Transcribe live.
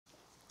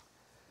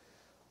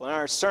Well, in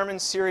our sermon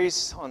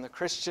series on the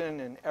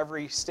Christian in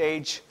every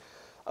stage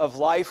of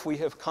life, we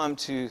have come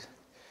to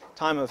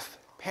time of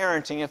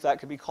parenting, if that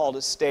could be called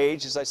a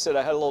stage. As I said,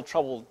 I had a little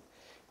trouble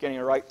getting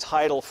a right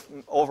title,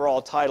 overall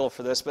title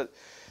for this, but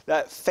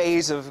that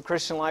phase of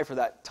Christian life, or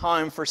that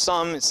time, for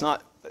some, it's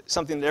not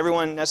something that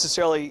everyone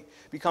necessarily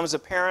becomes a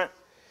parent,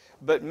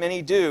 but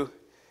many do.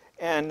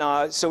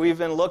 And so we've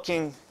been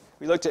looking,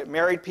 we looked at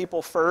married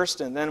people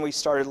first, and then we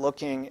started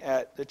looking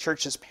at the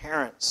church's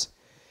parents.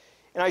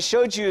 And I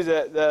showed you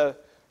that the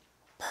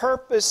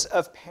purpose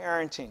of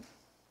parenting,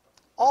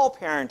 all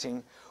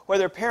parenting,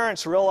 whether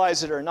parents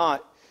realize it or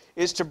not,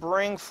 is to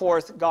bring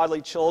forth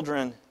godly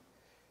children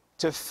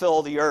to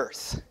fill the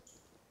earth.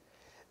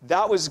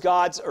 That was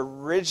God's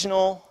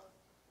original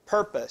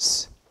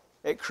purpose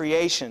at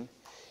creation.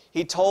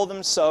 He told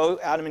them so,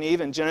 Adam and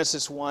Eve, in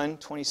Genesis 1,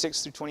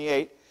 26 through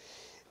 28.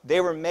 They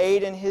were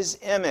made in His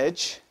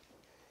image.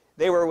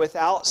 They were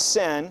without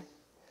sin.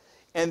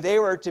 And they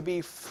were to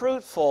be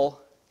fruitful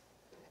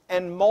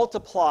and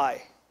multiply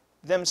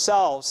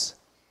themselves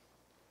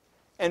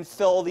and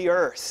fill the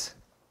earth.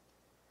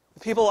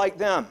 People like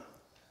them,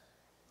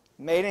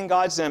 made in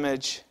God's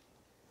image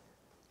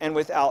and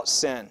without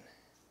sin.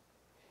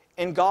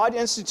 And God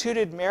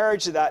instituted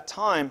marriage at that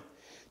time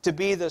to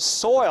be the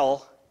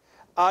soil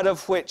out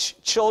of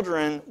which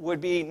children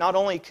would be not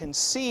only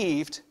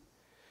conceived,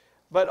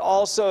 but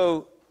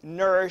also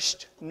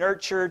nourished,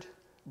 nurtured,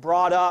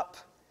 brought up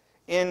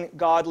in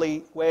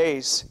godly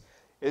ways,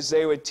 as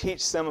they would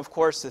teach them, of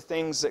course, the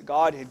things that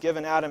God had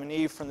given Adam and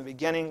Eve from the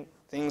beginning,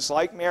 things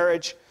like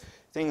marriage,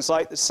 things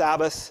like the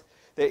Sabbath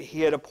that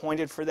He had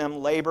appointed for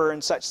them, labor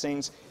and such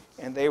things,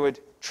 and they would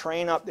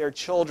train up their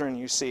children,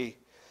 you see,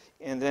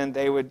 and then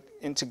they would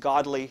into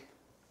godly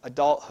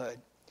adulthood.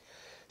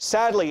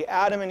 Sadly,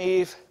 Adam and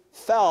Eve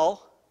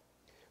fell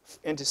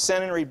into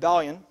sin and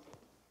rebellion.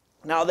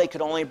 Now they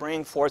could only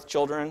bring forth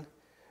children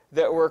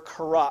that were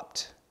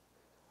corrupt,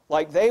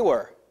 like they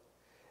were.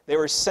 They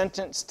were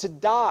sentenced to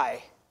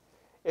die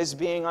as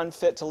being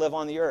unfit to live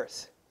on the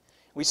earth.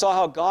 We saw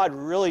how God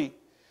really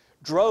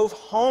drove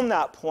home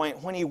that point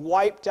when He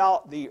wiped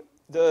out the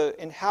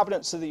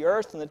inhabitants of the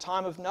earth in the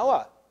time of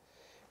Noah.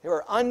 They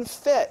were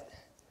unfit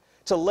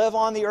to live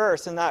on the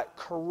earth in that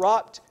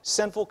corrupt,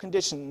 sinful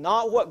condition.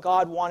 Not what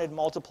God wanted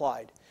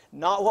multiplied.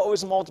 Not what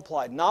was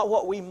multiplied. Not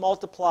what we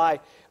multiply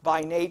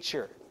by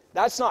nature.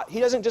 That's not,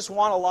 He doesn't just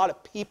want a lot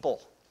of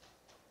people.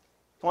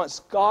 He wants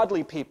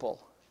godly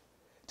people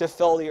to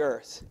fill the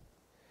earth.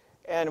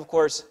 And of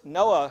course,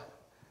 Noah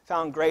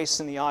found grace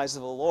in the eyes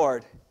of the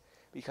Lord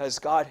because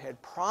God had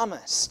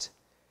promised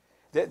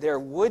that there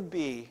would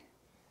be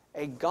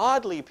a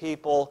godly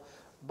people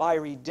by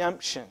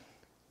redemption,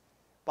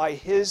 by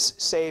His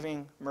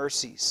saving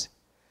mercies.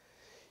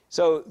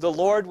 So the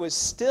Lord was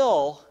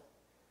still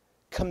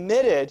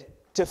committed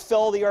to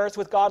fill the earth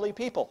with godly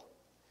people.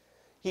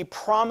 He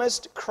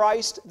promised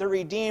Christ the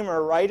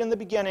Redeemer right in the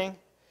beginning,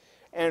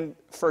 and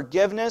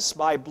forgiveness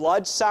by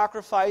blood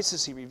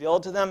sacrifices. He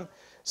revealed to them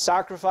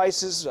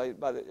sacrifices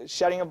by the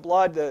shedding of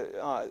blood,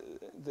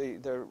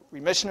 the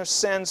remission of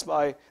sins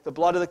by the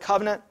blood of the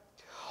covenant.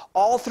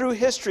 All through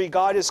history,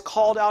 God has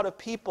called out a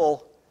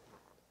people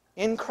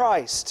in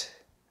Christ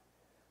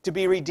to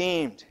be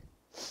redeemed.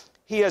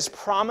 He has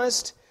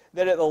promised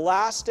that at the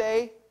last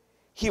day,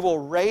 He will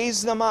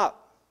raise them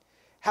up,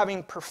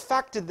 having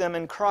perfected them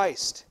in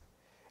Christ.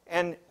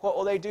 And what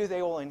will they do?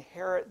 They will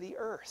inherit the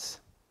earth.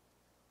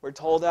 We're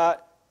told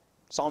that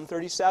Psalm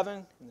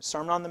 37, in the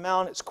Sermon on the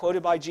Mount, it's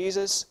quoted by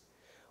Jesus,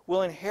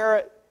 will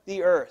inherit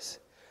the earth.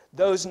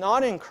 Those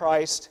not in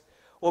Christ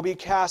will be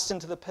cast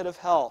into the pit of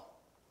hell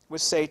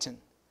with Satan.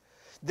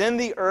 Then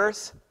the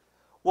earth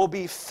will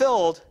be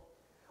filled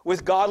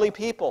with godly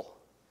people.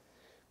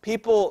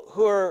 People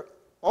who are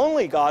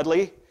only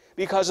godly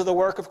because of the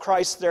work of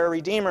Christ their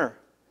Redeemer.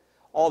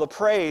 All the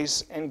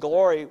praise and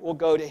glory will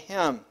go to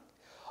Him.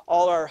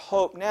 All our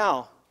hope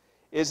now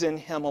is in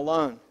Him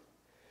alone.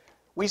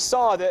 We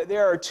saw that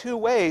there are two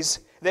ways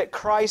that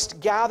Christ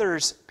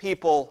gathers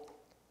people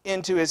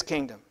into His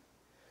kingdom.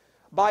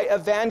 By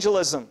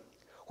evangelism,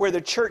 where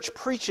the church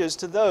preaches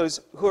to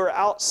those who are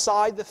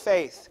outside the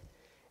faith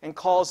and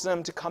calls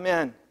them to come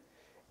in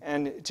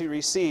and to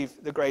receive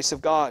the grace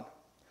of God.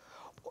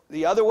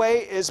 The other way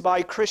is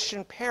by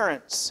Christian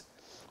parents,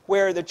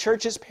 where the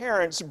church's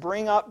parents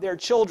bring up their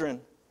children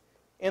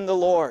in the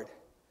Lord.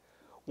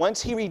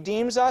 Once He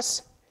redeems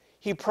us,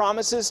 He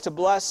promises to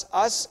bless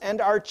us and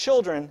our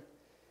children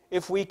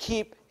if we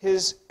keep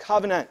His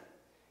covenant,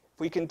 if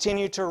we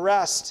continue to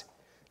rest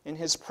in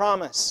His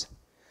promise.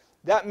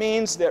 That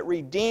means that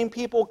redeemed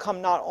people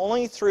come not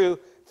only through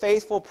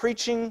faithful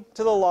preaching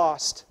to the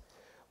lost,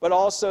 but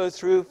also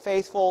through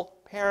faithful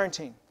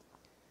parenting.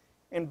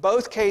 In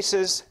both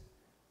cases,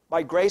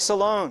 by grace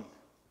alone,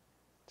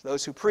 to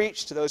those who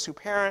preach, to those who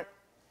parent,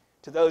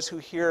 to those who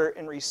hear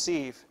and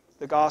receive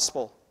the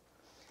gospel.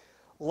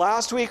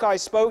 Last week I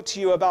spoke to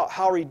you about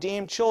how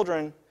redeemed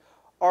children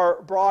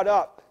are brought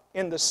up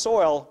in the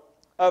soil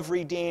of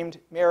redeemed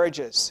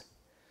marriages.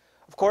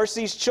 Of course,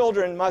 these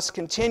children must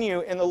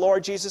continue in the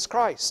Lord Jesus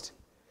Christ.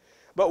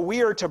 but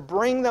we are to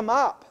bring them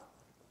up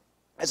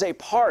as a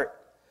part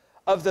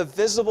of the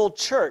visible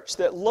church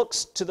that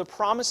looks to the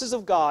promises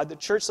of God, the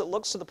church that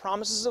looks to the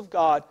promises of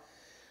God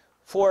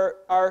for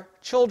our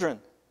children.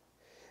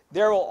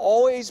 There will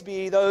always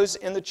be those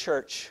in the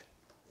church,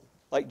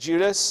 like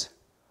Judas,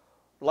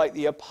 like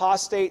the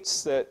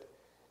apostates that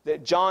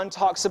John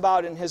talks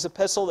about in his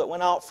epistle, that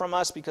went out from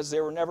us because they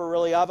were never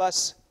really of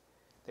us.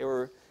 They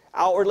were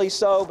outwardly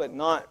so, but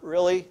not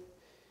really.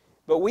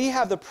 But we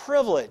have the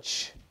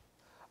privilege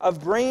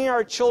of bringing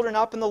our children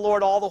up in the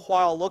Lord all the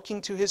while,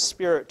 looking to His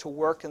Spirit to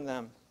work in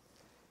them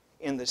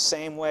in the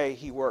same way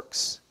He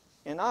works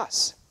in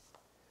us.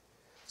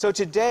 So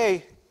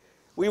today,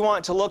 we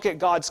want to look at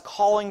God's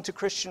calling to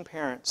Christian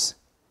parents.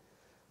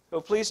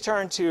 So please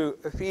turn to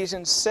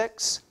Ephesians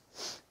 6.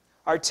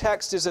 Our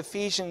text is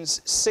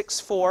Ephesians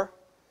 6:4,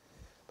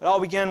 but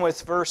I'll begin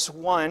with verse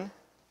 1.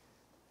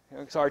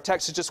 So our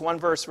text is just one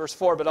verse, verse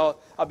 4, but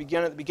I'll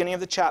begin at the beginning of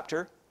the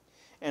chapter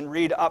and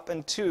read up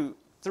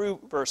through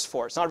verse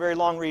 4. It's not a very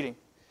long reading,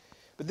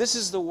 but this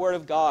is the Word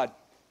of God.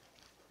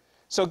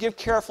 So give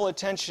careful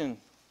attention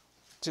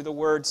to the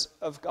words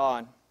of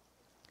God.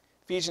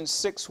 Ephesians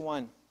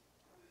 6:1.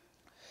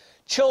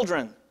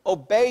 Children,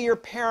 obey your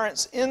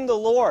parents in the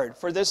Lord,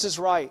 for this is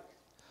right.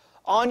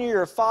 Honor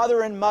your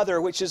father and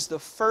mother, which is the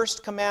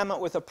first commandment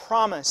with a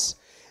promise,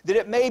 that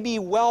it may be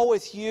well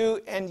with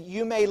you and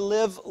you may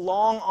live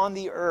long on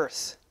the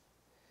earth.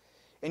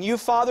 And you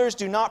fathers,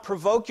 do not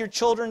provoke your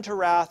children to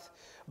wrath,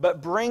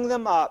 but bring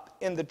them up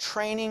in the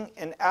training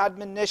and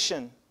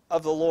admonition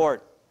of the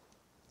Lord.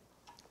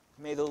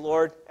 May the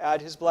Lord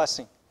add His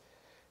blessing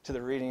to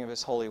the reading of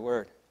His holy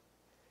word.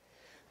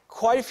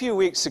 Quite a few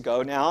weeks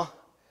ago now,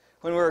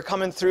 when we were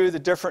coming through the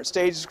different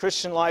stages of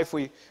Christian life,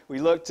 we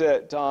looked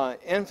at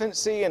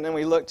infancy, and then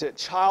we looked at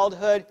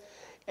childhood.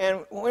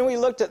 And when we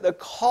looked at the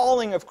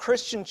calling of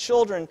Christian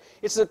children,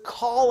 it's a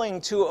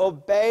calling to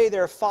obey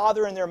their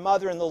father and their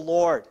mother in the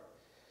Lord,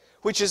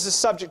 which is the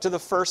subject of the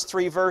first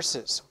 3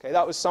 verses. Okay,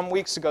 that was some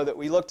weeks ago that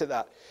we looked at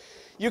that.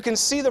 You can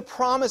see the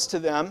promise to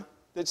them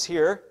that's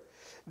here,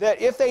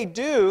 that if they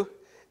do,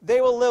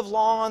 they will live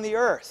long on the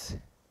earth.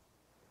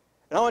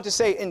 And I want to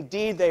say,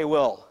 indeed they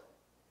will.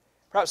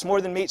 Perhaps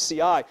more than meets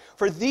the eye.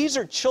 For these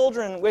are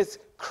children with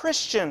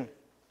Christian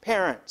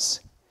parents.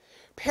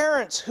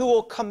 Parents who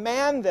will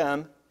command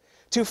them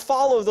to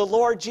follow the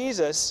Lord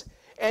Jesus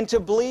and to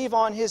believe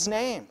on His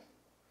name.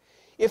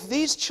 If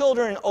these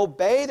children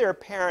obey their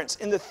parents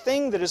in the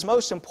thing that is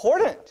most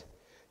important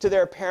to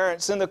their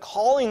parents and the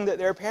calling that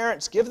their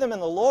parents give them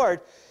in the Lord,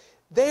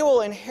 they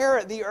will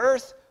inherit the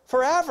earth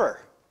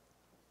forever.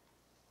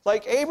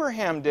 Like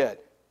Abraham did.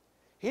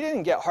 He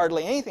didn't get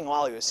hardly anything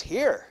while he was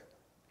here,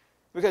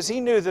 because he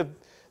knew the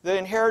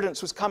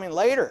inheritance was coming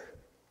later.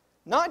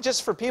 Not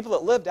just for people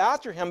that lived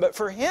after him, but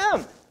for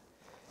him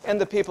and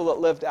the people that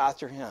lived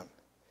after him.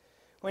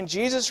 When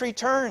Jesus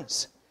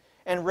returns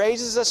and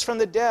raises us from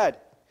the dead,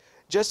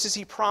 just as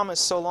He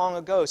promised so long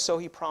ago, so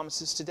He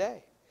promises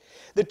today.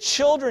 The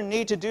children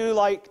need to do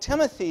like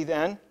Timothy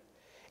then,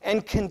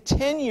 and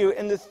continue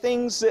in the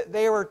things that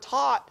they were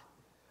taught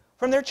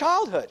from their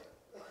childhood.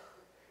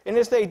 And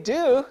if they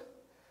do,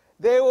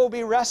 they will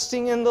be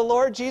resting in the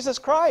Lord Jesus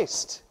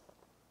Christ.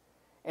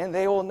 And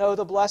they will know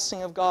the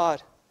blessing of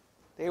God.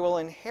 They will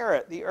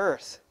inherit the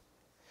earth.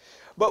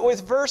 But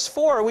with verse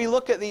 4, we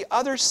look at the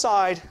other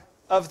side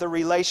of the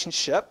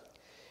relationship,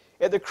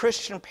 at the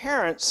Christian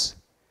parents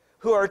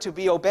who are to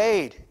be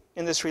obeyed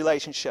in this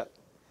relationship.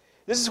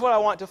 This is what I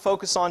want to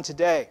focus on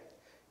today.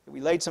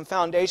 We laid some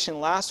foundation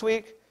last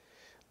week,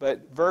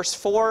 but verse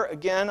 4,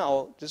 again,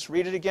 I'll just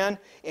read it again.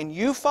 And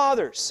you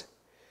fathers,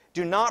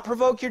 do not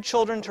provoke your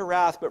children to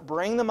wrath, but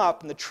bring them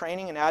up in the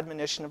training and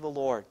admonition of the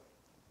Lord.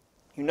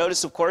 You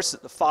notice, of course,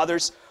 that the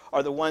fathers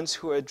are the ones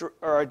who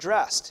are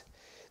addressed.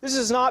 This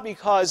is not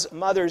because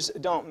mothers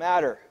don't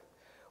matter.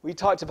 We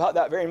talked about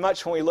that very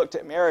much when we looked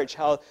at marriage,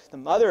 how the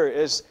mother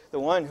is the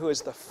one who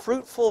is the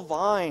fruitful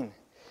vine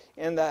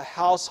in the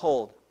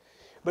household.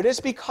 But it's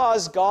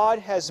because God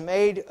has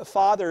made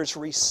fathers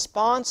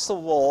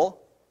responsible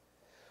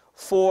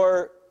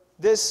for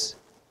this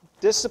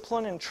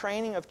discipline and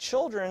training of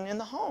children in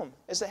the home,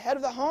 as the head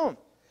of the home.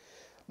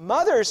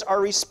 Mothers are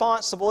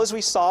responsible, as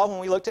we saw when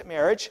we looked at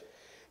marriage,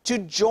 to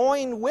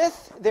join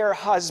with their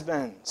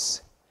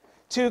husbands,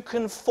 to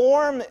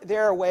conform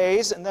their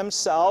ways and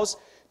themselves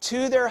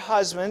to their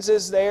husbands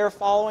as they are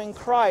following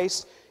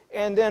Christ,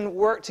 and then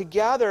work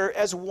together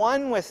as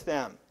one with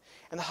them.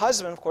 And the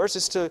husband, of course,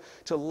 is to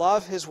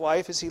love his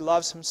wife as he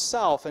loves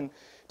himself, and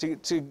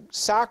to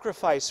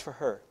sacrifice for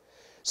her.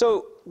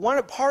 So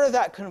one part of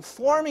that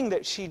conforming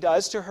that she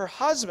does to her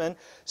husband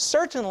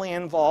certainly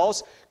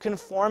involves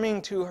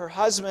conforming to her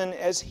husband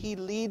as he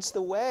leads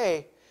the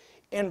way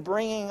in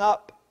bringing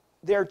up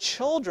their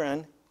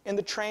children in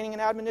the training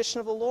and admonition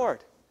of the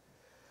Lord.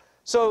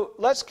 So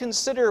let's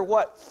consider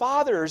what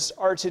fathers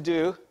are to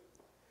do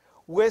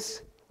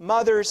with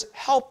mothers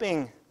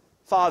helping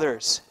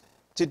fathers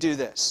to do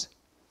this.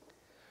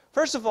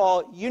 First of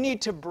all, you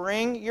need to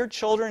bring your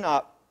children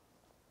up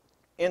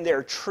in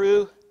their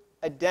true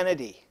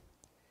identity.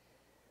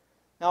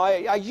 Now,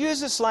 I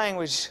use this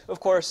language, of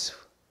course,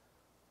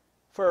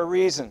 for a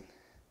reason,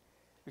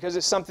 because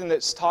it's something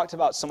that's talked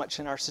about so much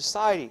in our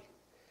society.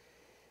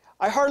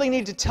 I hardly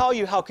need to tell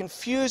you how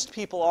confused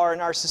people are in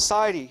our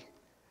society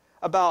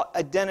about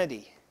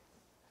identity.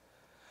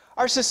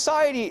 Our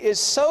society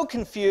is so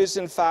confused,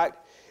 in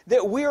fact,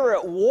 that we are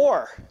at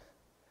war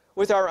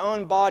with our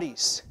own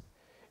bodies.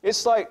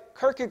 It's like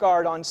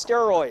Kierkegaard on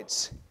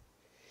steroids.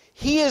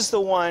 He is the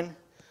one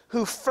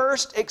who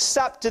first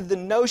accepted the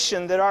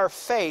notion that our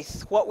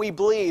faith, what we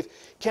believe,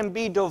 can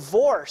be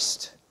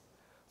divorced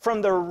from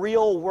the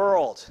real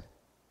world.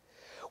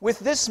 With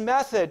this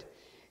method,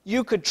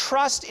 you could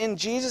trust in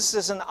Jesus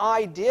as an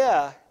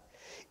idea,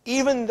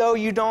 even though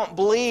you don't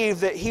believe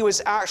that he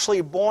was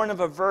actually born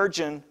of a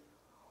virgin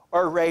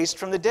or raised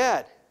from the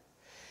dead.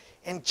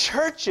 And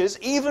churches,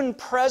 even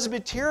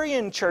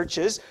Presbyterian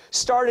churches,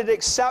 started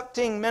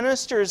accepting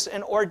ministers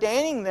and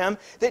ordaining them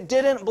that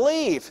didn't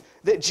believe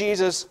that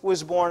Jesus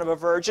was born of a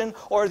virgin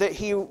or that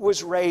he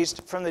was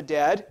raised from the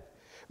dead,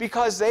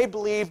 because they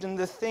believed in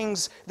the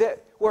things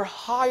that were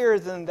higher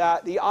than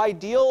that, the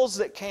ideals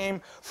that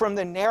came from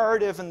the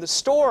narrative and the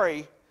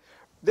story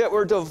that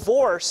were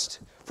divorced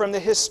from the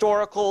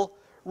historical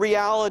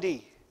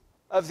reality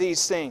of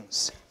these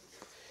things.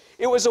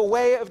 It was a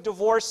way of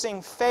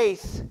divorcing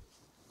faith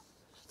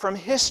from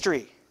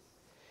history.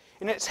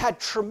 And it's had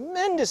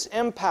tremendous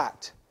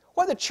impact.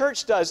 What the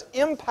church does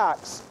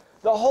impacts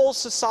the whole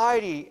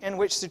society in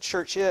which the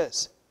church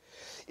is.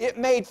 It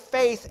made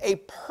faith a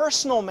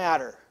personal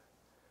matter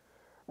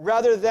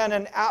rather than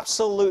an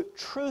absolute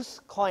truth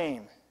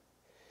claim.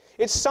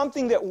 It's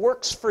something that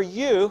works for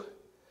you,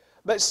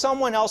 but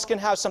someone else can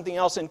have something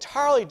else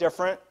entirely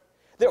different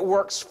that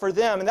works for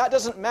them. And that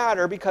doesn't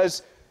matter,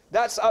 because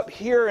that's up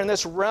here in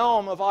this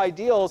realm of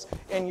ideals,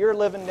 and you're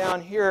living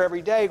down here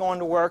every day going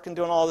to work and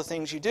doing all the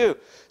things you do.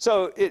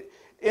 So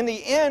in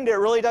the end, it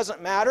really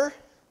doesn't matter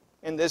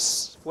in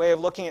this way of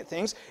looking at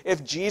things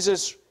if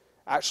Jesus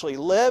actually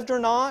lived or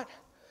not.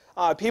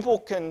 People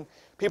can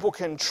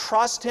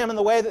trust him in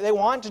the way that they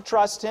want to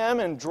trust him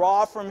and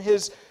draw from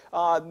his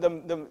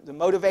the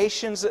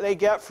motivations that they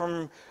get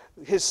from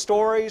his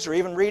stories or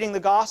even reading the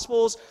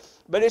Gospels.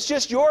 But it's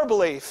just your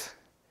belief,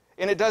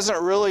 and it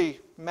doesn't really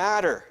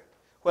matter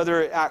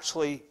whether it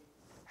actually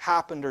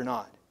happened or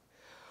not.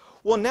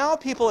 Well, now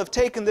people have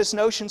taken this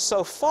notion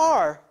so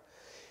far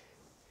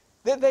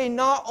that they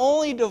not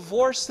only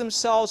divorce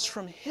themselves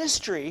from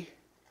history,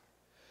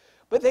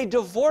 but they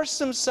divorce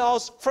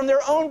themselves from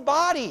their own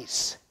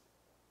bodies.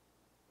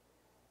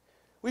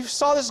 We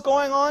saw this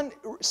going on,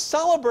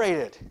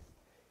 celebrated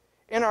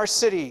in our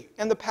city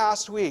in the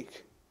past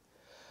week.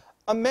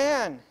 A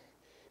man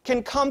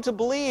can come to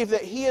believe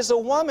that he is a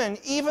woman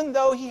even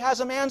though he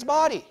has a man's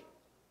body.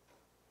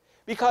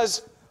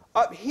 Because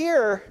up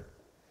here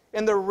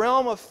in the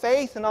realm of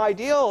faith and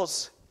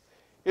ideals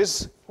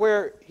is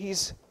where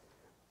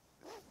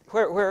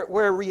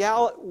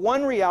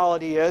one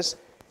reality is,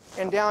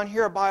 and down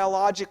here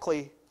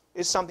biologically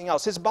is something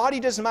else. His body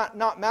does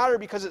not matter,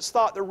 because it's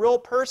thought the real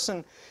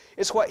person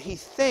is what he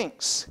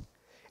thinks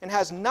and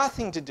has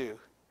nothing to do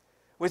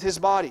with his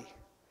body.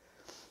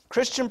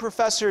 Christian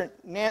professor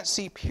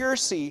Nancy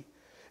Pearcey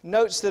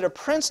notes that a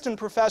Princeton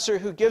professor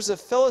who gives a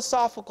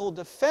philosophical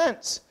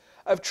defense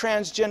of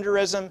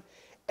transgenderism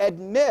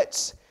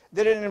admits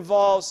that it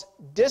involves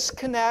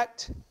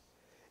disconnect,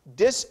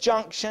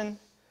 disjunction,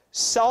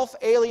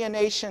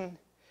 self-alienation,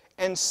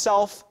 and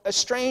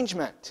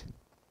self-estrangement. In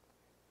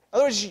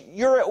other words,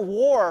 you're at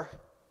war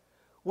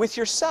with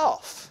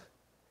yourself.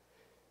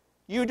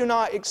 You do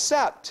not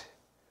accept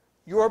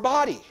your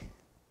body.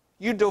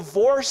 You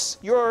divorce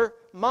your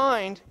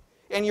mind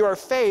and your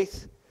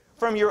faith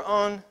from your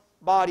own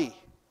body.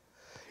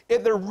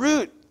 At the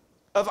root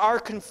of our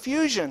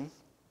confusion,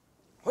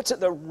 what's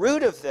at the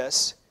root of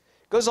this,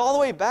 goes all the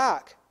way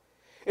back,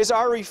 is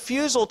our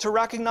refusal to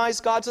recognize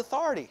God's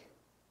authority.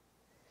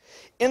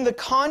 In the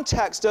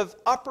context of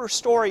upper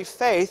story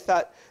faith,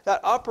 that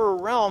upper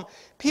realm,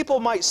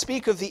 people might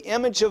speak of the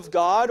image of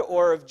God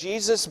or of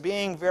Jesus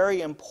being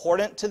very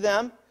important to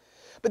them.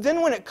 But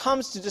then when it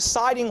comes to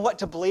deciding what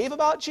to believe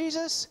about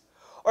Jesus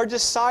or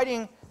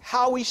deciding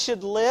how we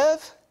should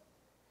live,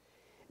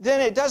 then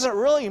it doesn't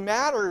really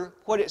matter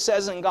what it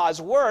says in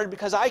God's Word,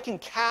 because I can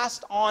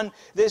cast on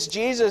this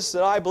Jesus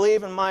that I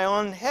believe in my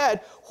own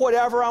head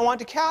whatever I want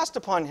to cast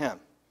upon him.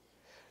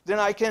 Then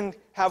I can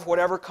have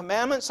whatever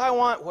commandments I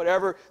want,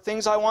 whatever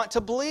things I want to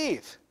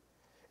believe.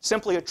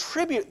 Simply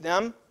attribute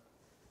them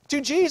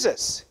to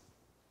Jesus.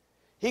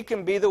 He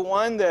can be the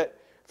one that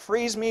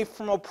frees me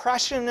from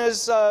oppression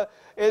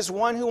as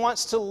one who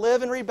wants to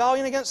live in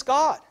rebellion against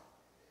God.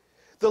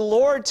 The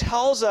Lord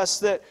tells us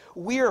that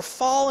we are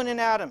fallen in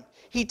Adam.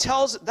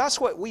 That's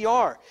what we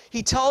are.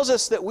 He tells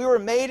us that we were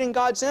made in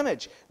God's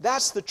image.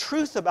 That's the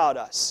truth about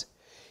us.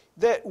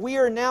 That we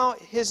are now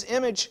his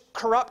image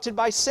corrupted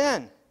by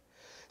sin.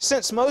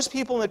 Since most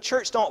people in the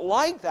church don't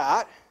like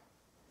that,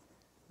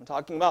 I'm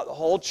talking about the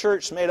whole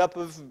church made up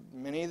of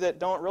many that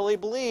don't really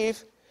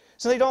believe,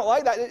 so they don't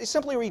like that, they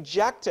simply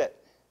reject it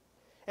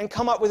and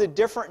come up with a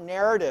different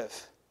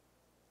narrative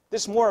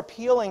that's more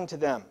appealing to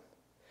them.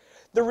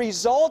 The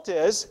result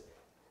is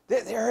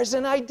that there is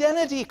an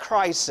identity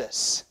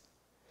crisis.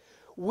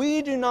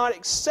 We do not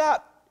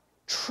accept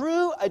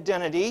true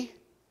identity.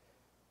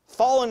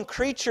 Fallen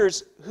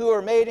creatures who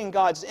are made in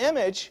God's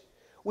image,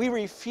 we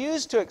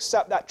refuse to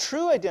accept that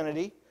true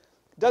identity.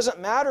 It doesn't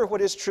matter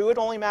what is true, it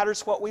only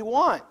matters what we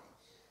want.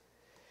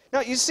 Now,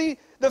 you see,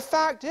 the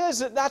fact is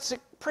that that's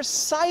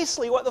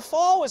precisely what the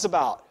fall was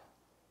about.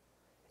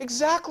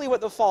 Exactly what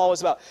the fall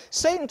was about.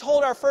 Satan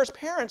told our first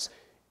parents,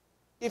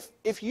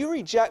 if you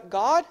reject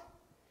God,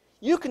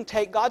 you can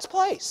take God's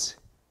place.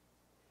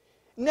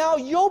 Now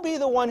you'll be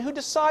the one who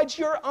decides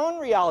your own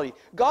reality.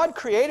 God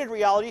created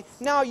reality.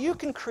 Now you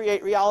can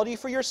create reality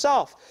for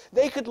yourself.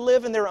 They could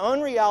live in their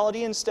own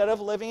reality instead of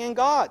living in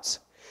God's.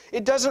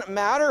 It doesn't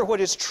matter what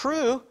is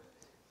true.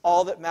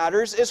 All that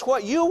matters is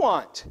what you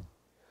want.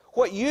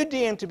 What you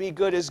deem to be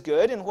good is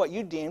good, and what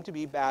you deem to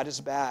be bad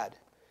is bad.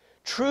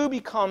 True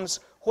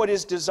becomes what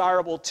is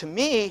desirable to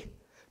me,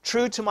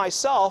 true to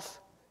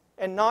myself,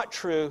 and not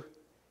true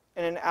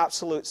in an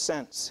absolute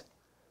sense.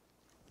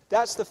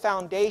 That's the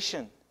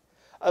foundation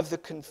of the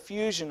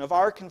confusion, of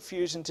our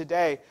confusion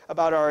today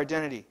about our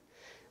identity.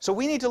 So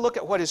we need to look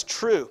at what is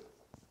true.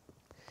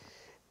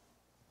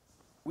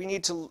 We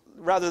need to,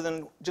 rather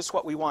than just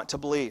what we want to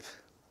believe.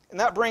 And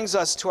that brings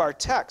us to our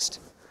text.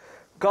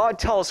 God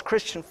tells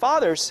Christian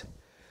fathers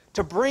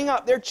to bring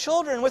up their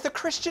children with a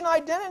Christian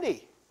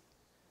identity.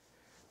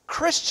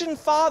 Christian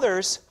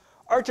fathers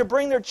are to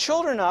bring their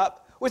children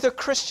up with a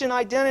Christian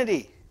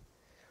identity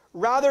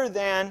rather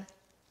than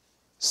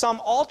some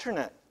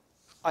alternate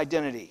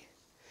identity.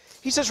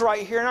 He says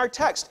right here in our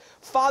text,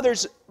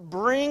 fathers,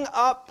 bring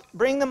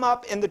them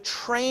up in the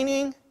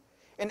training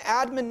and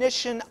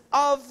admonition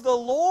of the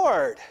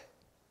Lord.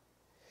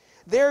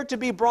 They're to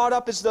be brought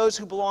up as those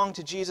who belong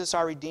to Jesus,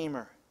 our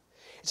Redeemer.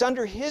 It's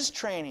under His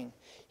training,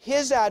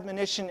 His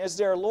admonition as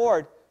their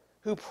Lord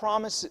who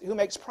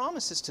makes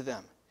promises to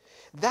them.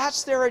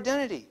 That's their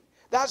identity.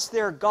 That's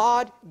their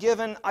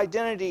God-given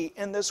identity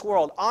in this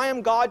world. I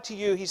am God to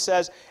you, He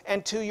says,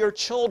 and to your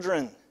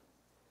children.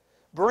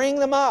 Bring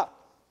them up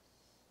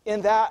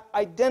in that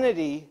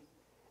identity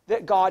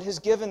that God has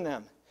given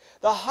them.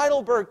 The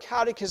Heidelberg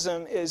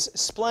Catechism is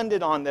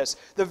splendid on this.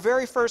 The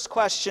very first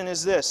question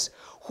is this: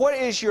 what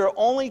is your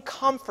only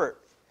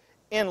comfort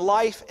in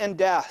life and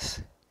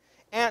death?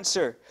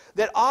 Answer: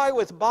 that I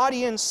with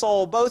body and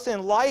soul, both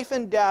in life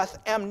and death,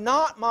 am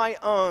not my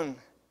own,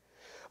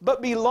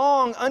 but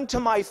belong unto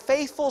my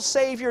faithful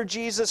Savior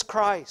Jesus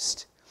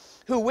Christ,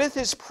 who with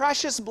His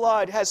precious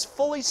blood has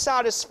fully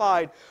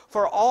satisfied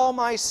for all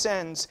my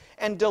sins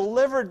and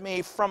delivered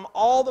me from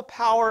all the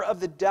power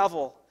of the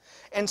devil,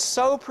 and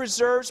so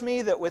preserves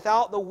me that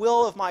without the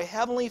will of my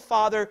heavenly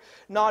Father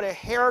not a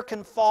hair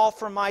can fall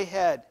from my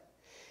head.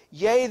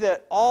 Yea,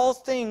 that all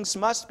things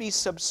must be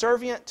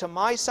subservient to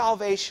my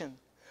salvation.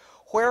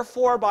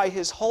 Wherefore by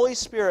His Holy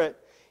Spirit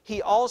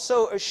He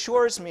also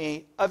assures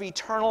me of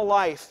eternal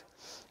life,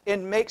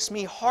 and makes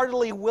me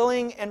heartily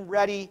willing and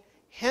ready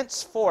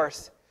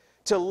henceforth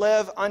to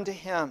live unto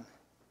Him.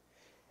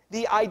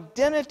 The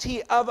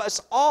identity of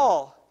us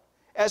all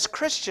as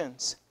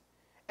Christians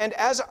and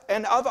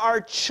of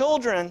our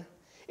children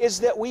is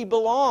that we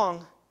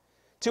belong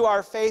to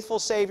our faithful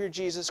Savior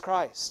Jesus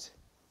Christ.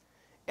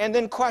 And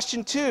then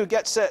question 2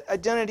 gets at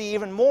identity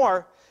even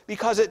more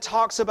because it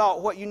talks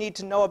about what you need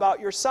to know about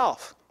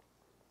yourself,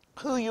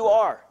 who you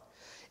are.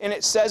 And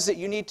it says that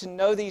you need to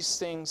know these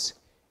things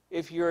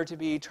if you're to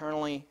be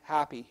eternally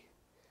happy.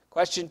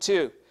 Question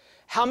 2.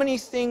 How many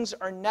things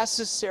are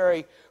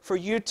necessary for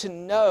you to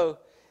know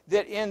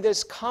that in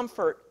this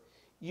comfort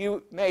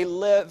you may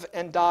live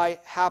and die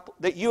happily?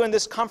 That you in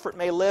this comfort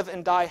may live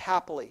and die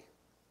happily?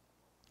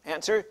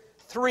 Answer: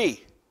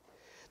 3.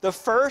 The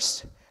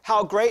first,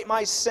 how great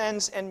my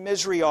sins and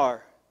misery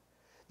are.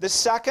 The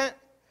second,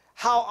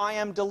 how I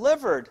am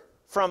delivered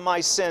from my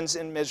sins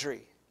and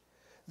misery.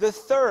 The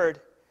third,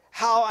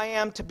 how I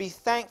am to be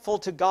thankful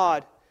to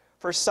God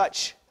for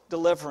such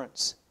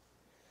deliverance.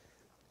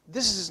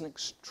 This is an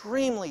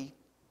extremely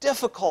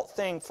difficult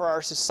thing for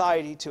our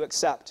society to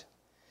accept.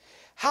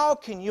 How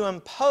can you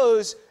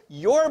impose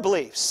your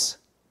beliefs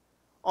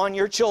on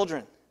your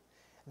children?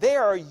 They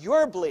are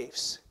your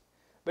beliefs,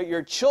 but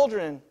your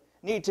children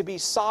need to be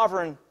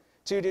sovereign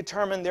to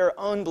determine their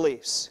own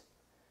beliefs.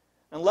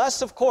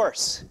 Unless, of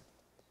course,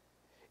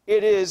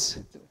 it is,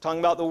 talking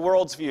about the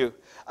world's view,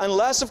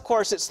 unless, of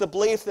course, it's the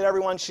belief that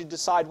everyone should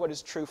decide what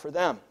is true for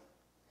them.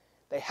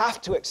 They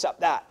have to accept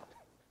that.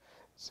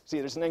 See,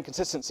 there's an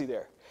inconsistency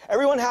there.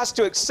 Everyone has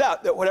to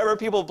accept that whatever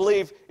people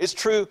believe is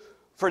true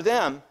for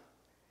them.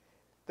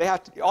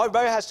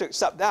 Everybody has to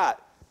accept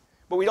that.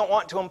 But we don't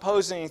want to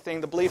impose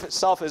anything. The belief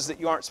itself is that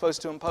you aren't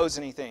supposed to impose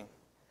anything,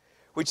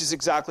 which is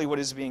exactly what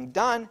is being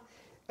done.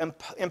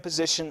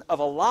 Imposition of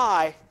a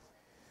lie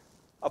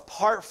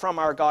apart from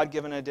our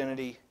God-given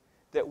identity,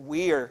 that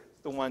we are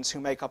the ones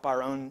who make up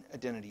our own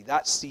identity.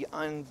 That's the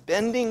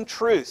unbending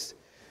truth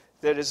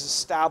that is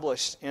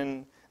established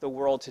in the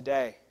world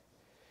today.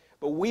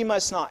 But we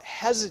must not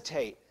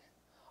hesitate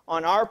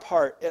on our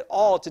part at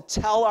all to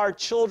tell our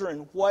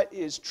children what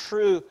is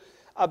true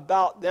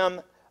about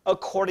them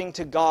according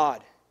to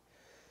God.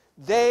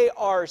 They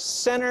are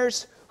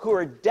sinners who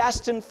are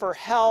destined for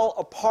hell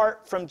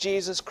apart from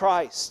Jesus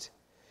Christ.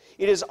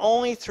 It is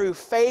only through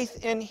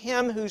faith in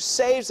Him who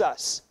saves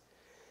us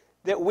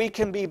that we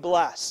can be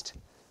blessed.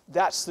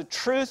 That's the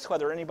truth,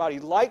 whether anybody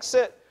likes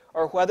it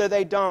or whether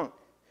they don't.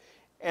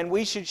 And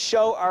we should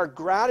show our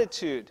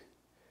gratitude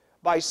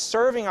by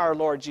serving our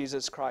Lord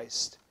Jesus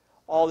Christ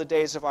all the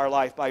days of our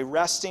life, by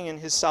resting in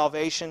His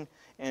salvation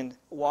and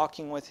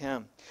walking with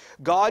Him.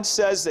 God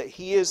says that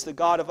He is the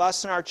God of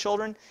us and our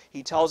children.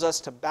 He tells us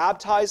to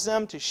baptize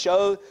them to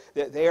show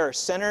that they are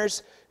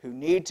sinners who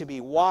need to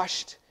be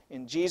washed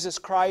in Jesus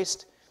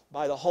Christ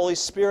by the Holy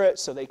Spirit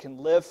so they can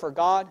live for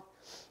God.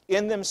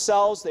 In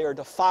themselves, they are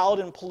defiled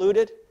and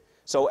polluted.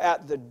 So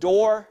at the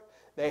door,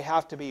 they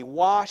have to be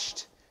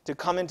washed to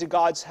come into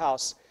God's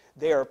house.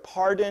 They are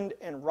pardoned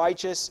and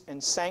righteous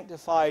and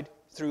sanctified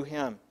through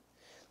Him.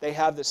 They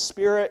have the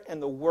Spirit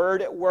and the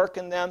Word at work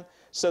in them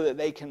so that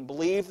they can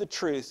believe the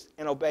truth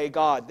and obey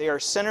God. They are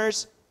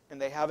sinners,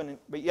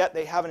 but yet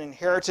they have an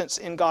inheritance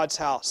in God's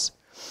house.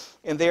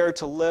 And they are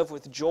to live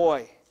with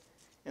joy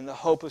in the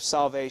hope of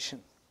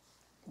salvation.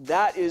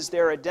 That is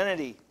their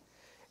identity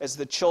as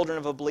the children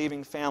of a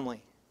believing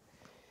family.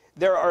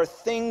 There are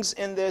things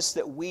in this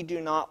that we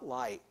do not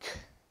like.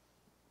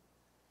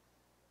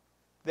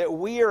 That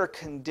we are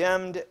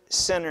condemned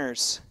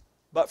sinners,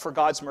 but for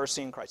God's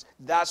mercy in Christ.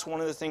 That's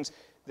one of the things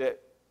that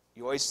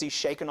you always see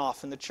shaken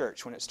off in the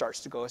church when it starts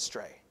to go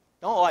astray.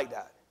 Don't like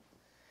that.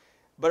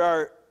 But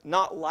our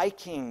not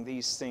liking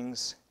these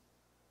things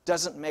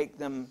doesn't make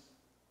them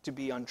to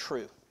be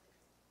untrue.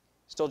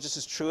 Still just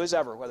as true as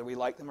ever, whether we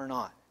like them or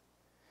not.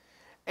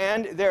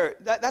 And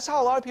that's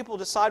how a lot of people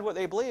decide what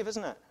they believe,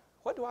 isn't it?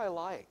 What do I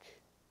like?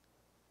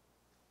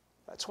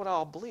 That's what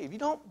I'll believe. You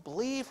don't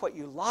believe what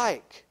you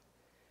like.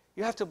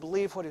 You have to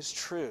believe what is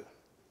true.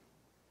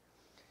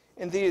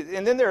 And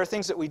then there are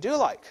things that we do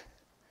like.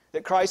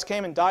 That Christ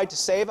came and died to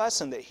save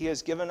us and that He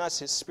has given us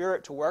His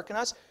Spirit to work in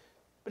us.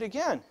 But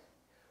again,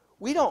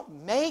 we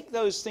don't make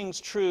those things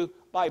true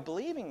by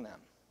believing them.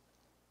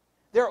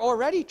 They're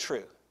already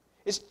true.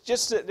 It's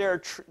just that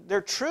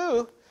they're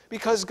true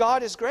because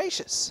God is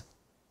gracious,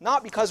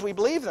 not because we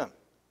believe them.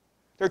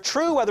 They're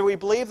true whether we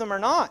believe them or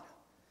not.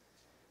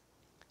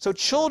 So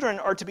children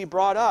are to be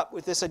brought up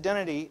with this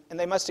identity, and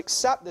they must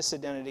accept this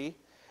identity,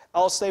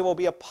 else they will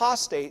be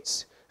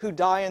apostates who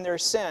die in their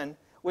sin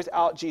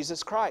without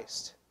Jesus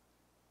Christ.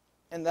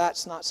 And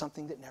that's not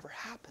something that never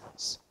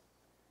happens.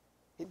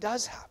 It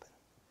does happen.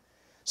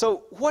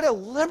 So what a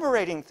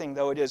liberating thing,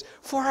 though, it is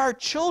for our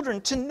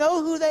children to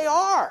know who they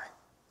are.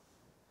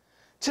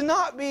 To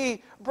not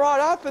be brought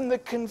up in the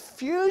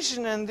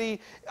confusion and the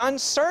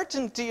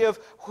uncertainty of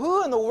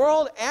who in the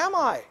world am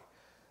I?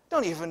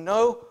 Don't even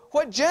know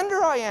what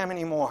gender I am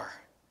anymore.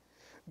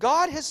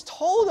 God has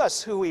told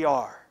us who we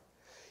are.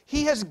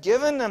 He has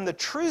given them the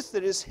truth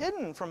that is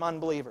hidden from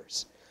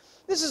unbelievers.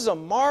 This is a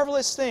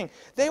marvelous thing.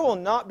 They will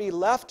not be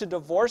left to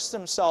divorce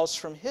themselves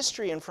from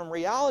history and from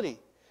reality.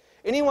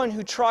 Anyone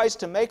who tries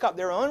to make up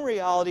their own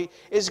reality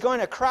is going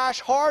to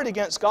crash hard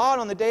against God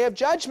on the day of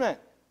judgment.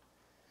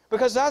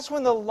 Because that's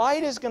when the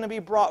light is going to be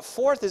brought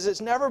forth as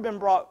it's never been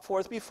brought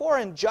forth before,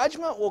 and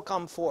judgment will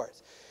come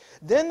forth.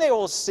 Then they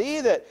will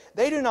see that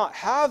they do not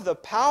have the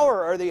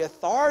power or the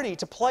authority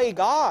to play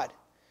God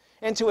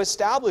and to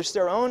establish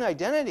their own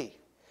identity.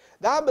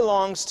 That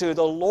belongs to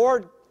the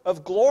Lord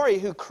of glory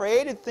who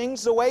created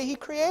things the way He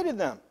created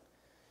them,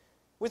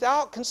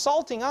 without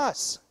consulting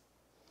us.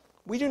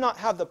 We do not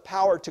have the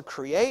power to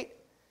create,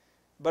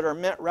 but are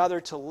meant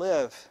rather to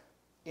live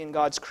in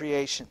God's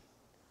creation.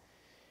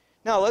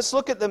 Now let's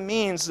look at the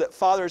means that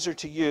fathers are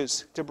to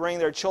use to bring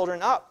their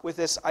children up with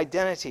this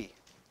identity,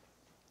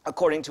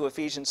 according to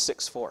Ephesians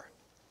 6:4.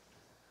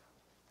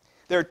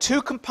 There are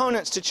two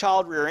components to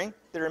child rearing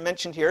that are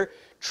mentioned here,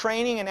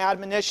 training and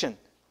admonition.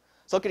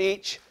 Let's look at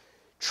each.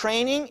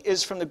 Training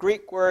is from the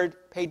Greek word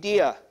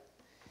paideia.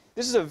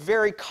 This is a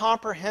very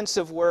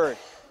comprehensive word.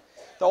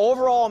 The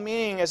overall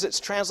meaning, as it's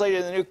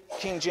translated in the New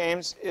King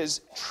James, is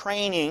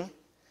training.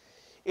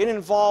 It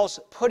involves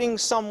putting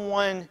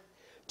someone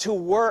to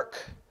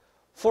work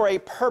for a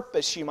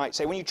purpose, you might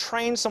say. When you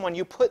train someone,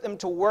 you put them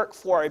to work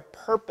for a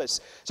purpose,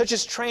 such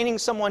as training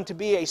someone to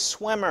be a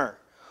swimmer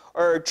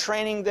or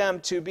training them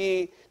to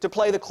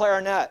play the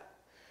clarinet.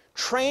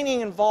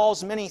 Training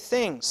involves many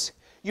things.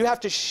 You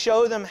have to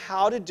show them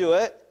how to do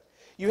it.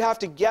 You have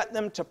to get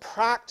them to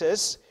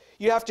practice.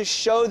 You have to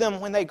show them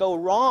when they go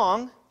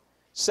wrong,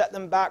 set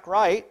them back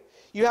right.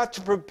 You have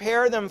to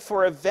prepare them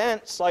for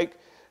events like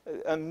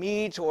a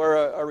meet or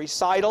a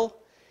recital.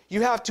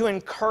 You have to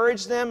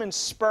encourage them and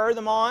spur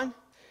them on.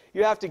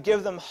 You have to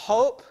give them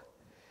hope.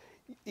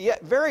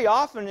 Yet very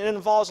often it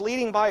involves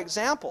leading by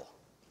example,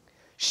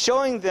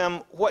 showing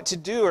them what to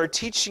do or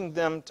teaching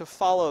them to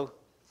follow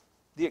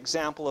the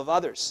example of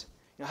others.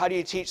 You know, how do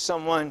you teach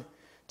someone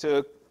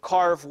to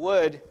carve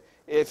wood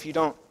if you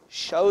don't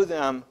show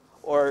them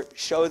or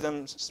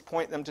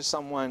point them to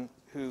someone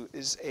who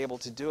is able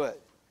to do it?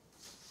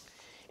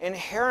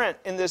 inherent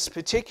in this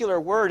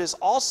particular word is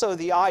also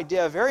the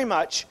idea very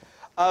much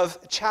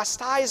of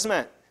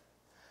chastisement,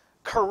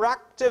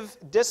 corrective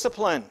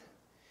discipline.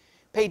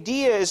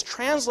 Paideia is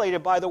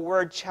translated by the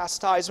word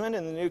chastisement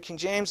in the New King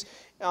James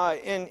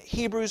in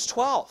Hebrews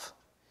 12.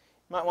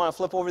 You might want to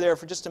flip over there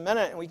for just a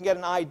minute and we can get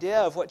an idea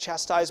of what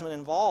chastisement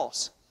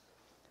involves.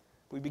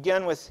 We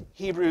begin with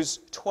Hebrews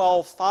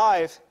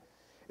 12:5.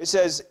 It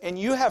says, "And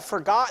you have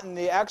forgotten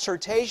the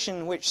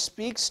exhortation which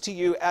speaks to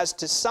you as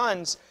to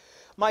sons.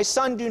 My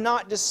son, do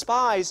not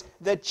despise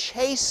the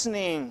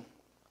chastening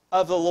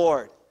of the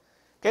Lord."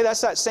 Okay,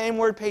 that's that same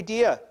word,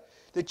 paideia.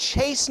 The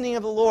chastening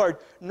of the Lord,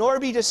 nor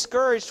be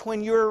discouraged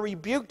when you are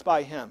rebuked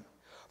by him.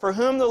 For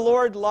whom the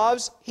Lord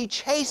loves, he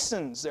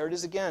chastens, there it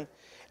is again,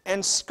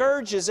 and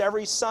scourges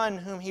every son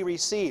whom he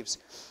receives.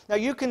 Now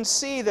you can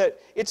see that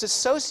it's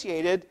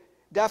associated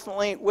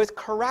definitely with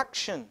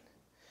correction.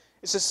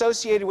 It's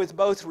associated with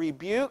both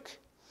rebuke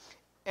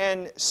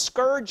and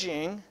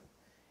scourging,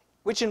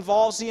 which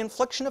involves the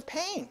infliction of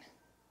pain.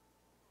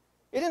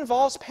 It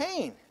involves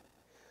pain.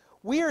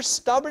 We are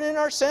stubborn in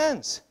our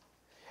sins.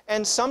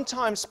 And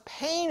sometimes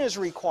pain is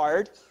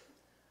required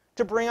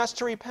to bring us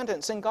to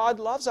repentance. And God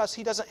loves us.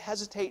 He doesn't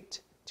hesitate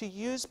to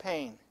use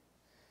pain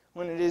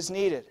when it is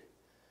needed.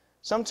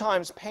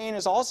 Sometimes pain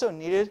is also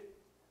needed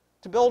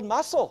to build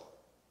muscle.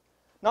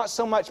 Not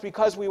so much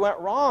because we went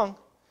wrong,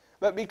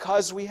 but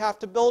because we have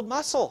to build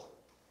muscle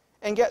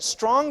and get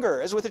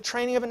stronger. As with the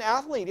training of an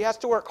athlete, he has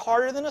to work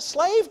harder than a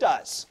slave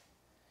does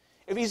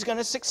if he's going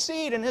to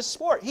succeed in his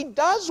sport. He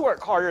does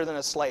work harder than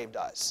a slave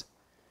does.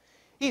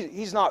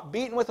 He's not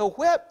beaten with a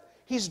whip.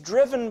 He's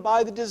driven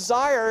by the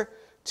desire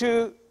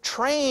to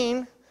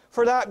train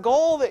for that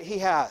goal that he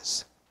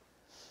has.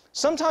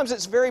 Sometimes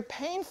it's very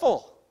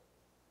painful.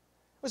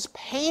 It was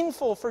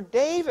painful for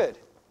David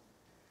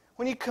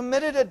when he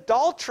committed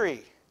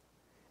adultery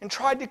and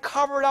tried to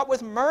cover it up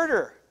with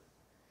murder.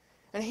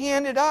 And he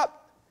ended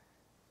up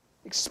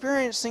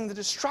experiencing the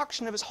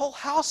destruction of his whole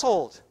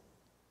household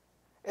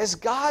as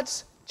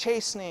God's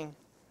chastening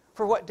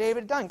for what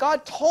David had done.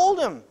 God told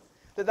him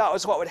that that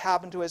was what would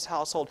happen to his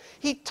household.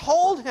 He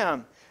told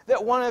him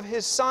that one of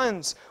his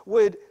sons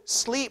would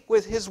sleep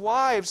with his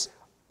wives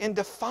in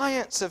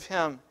defiance of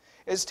him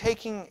as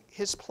taking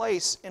his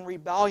place in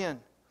rebellion.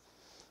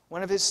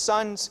 One of his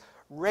sons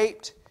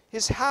raped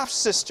his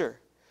half-sister,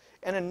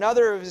 and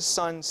another of his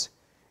sons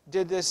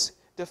did this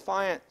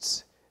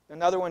defiance.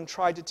 Another one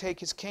tried to take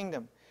his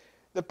kingdom.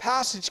 The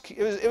passage,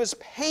 it was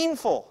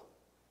painful,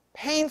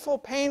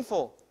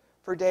 painful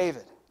for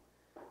David.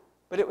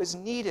 But it was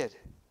needed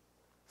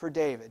for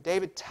David.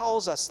 David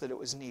tells us that it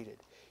was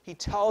needed. He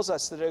tells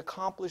us that it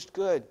accomplished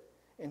good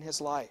in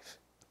his life.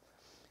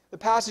 The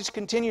passage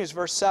continues,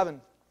 verse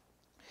 7.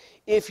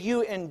 If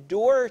you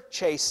endure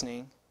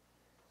chastening,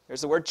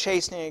 there's the word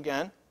chastening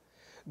again,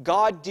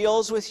 God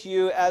deals with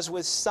you as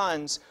with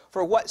sons.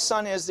 For what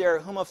son is there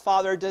whom a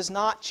father does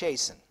not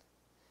chasten?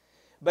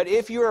 But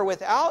if you are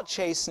without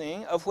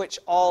chastening, of which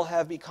all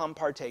have become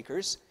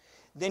partakers,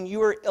 then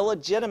you are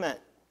illegitimate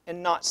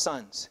and not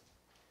sons.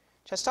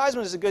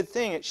 Chastisement is a good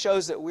thing. It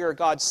shows that we are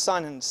God's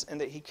sons and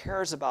that he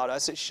cares about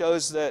us. It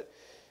shows that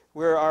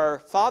we're our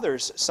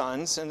Father's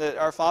sons and that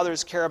our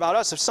fathers care about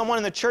us. If someone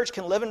in the church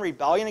can live in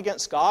rebellion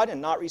against God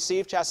and not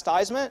receive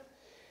chastisement,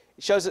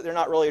 it shows that they're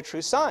not really a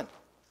true son.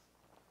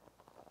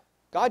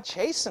 God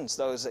chastens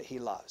those that he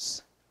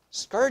loves,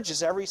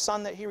 scourges every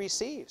son that he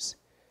receives.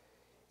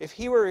 If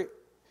he were,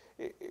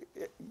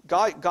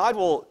 God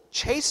will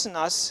chasten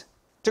us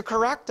to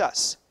correct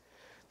us.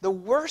 The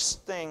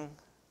worst thing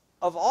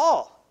of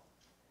all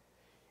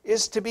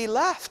is to be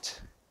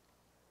left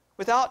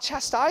without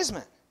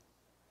chastisement.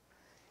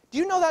 Do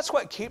you know that's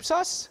what keeps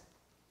us?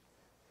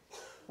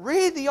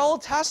 Read the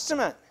Old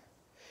Testament.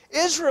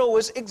 Israel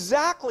was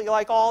exactly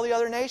like all the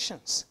other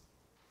nations.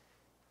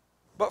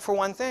 But for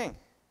one thing,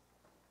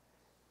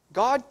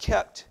 God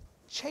kept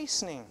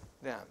chastening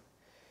them.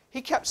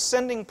 He kept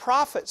sending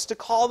prophets to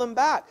call them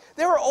back.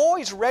 They were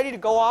always ready to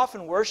go off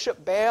and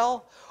worship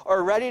Baal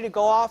or ready to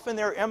go off in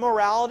their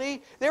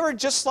immorality. They were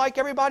just like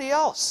everybody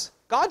else.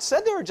 God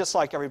said they were just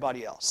like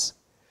everybody else.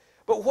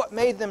 But what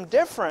made them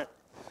different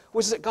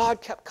was that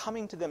God kept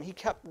coming to them. He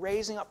kept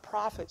raising up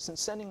prophets and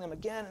sending them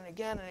again and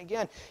again and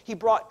again. He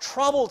brought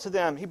trouble to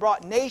them. He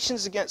brought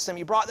nations against them.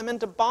 He brought them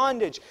into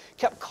bondage.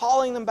 Kept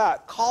calling them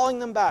back, calling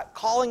them back,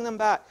 calling them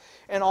back.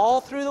 And all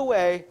through the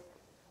way,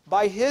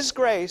 by his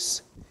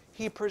grace,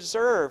 he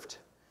preserved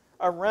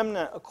a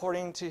remnant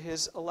according to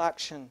his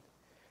election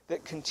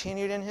that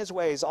continued in his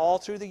ways all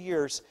through the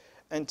years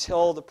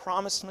until the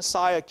promised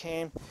Messiah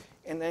came.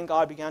 And then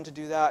God began to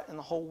do that in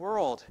the whole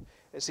world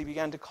as he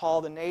began to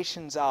call the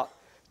nations out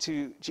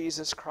to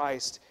Jesus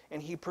Christ.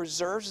 And he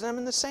preserves them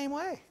in the same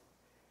way.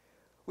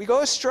 We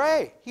go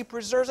astray. He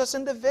preserves us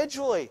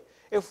individually.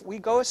 If we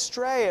go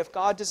astray, if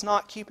God does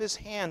not keep his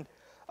hand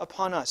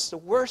upon us. The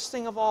worst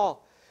thing of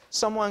all,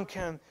 someone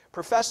can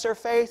profess their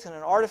faith in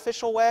an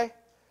artificial way,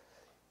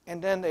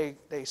 and then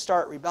they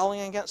start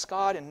rebelling against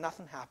God and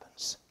nothing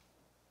happens.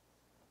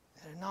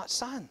 They're not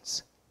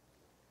sons.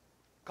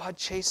 God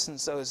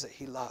chastens those that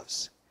he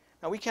loves.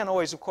 Now, we can't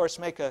always, of course,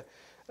 make a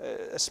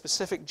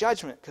specific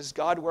judgment because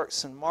God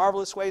works in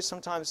marvelous ways.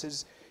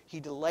 Sometimes He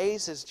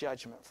delays His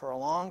judgment for a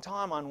long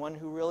time on one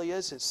who really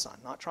is His Son.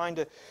 Not trying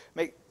to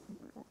make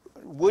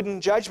wooden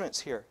judgments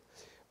here.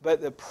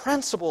 But the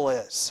principle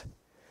is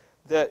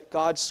that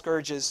God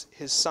scourges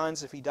His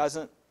sons. If He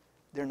doesn't,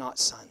 they're not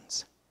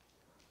sons.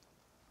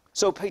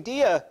 So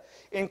paideia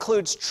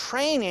includes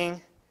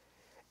training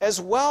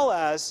as well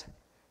as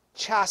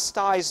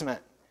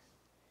chastisement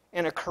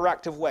in a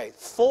corrective way.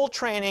 Full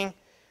training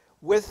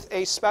with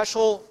a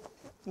special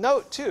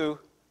note, too,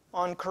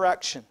 on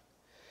correction.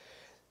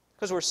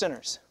 Because we're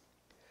sinners.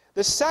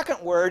 The second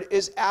word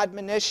is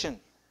admonition.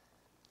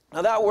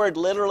 Now that word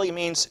literally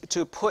means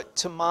to put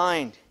to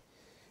mind.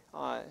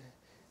 You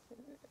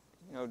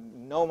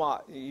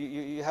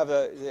have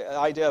the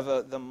idea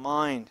of the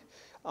mind.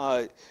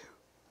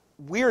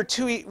 We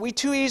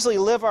too easily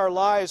live our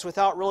lives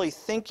without really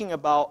thinking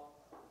about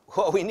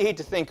what we need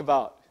to think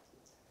about.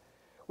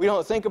 We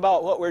don't think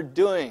about what we're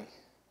doing.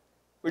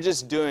 We're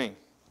just doing.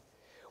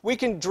 We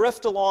can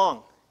drift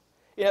along,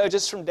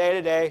 just from day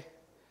to day,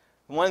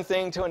 one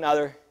thing to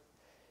another.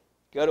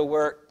 Go to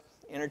work,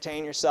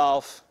 entertain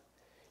yourself,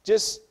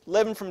 just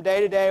living from day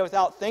to day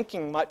without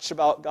thinking much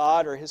about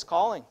God or His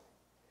calling.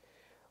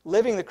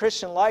 Living the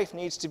Christian life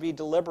needs to be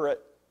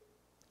deliberate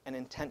and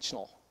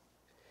intentional.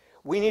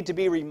 We need to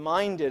be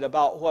reminded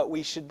about what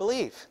we should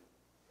believe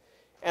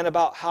and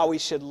about how we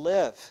should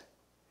live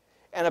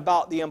and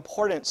about the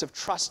importance of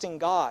trusting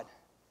God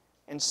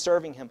and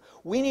serving Him.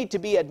 We need to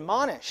be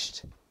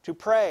admonished to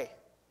pray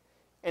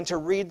and to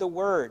read the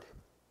Word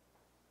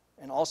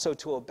and also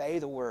to obey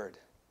the Word.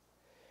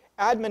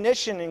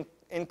 Admonition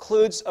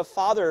includes a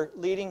father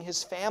leading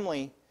his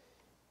family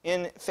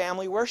in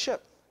family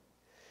worship.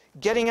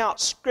 Getting out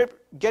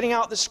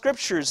the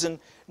Scriptures and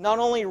not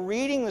only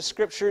reading the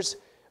Scriptures,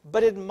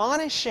 but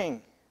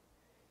admonishing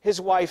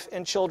his wife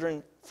and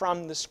children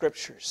from the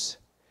Scriptures.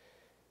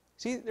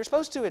 See, they're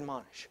supposed to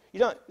admonish.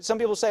 Some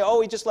people say,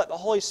 we just let the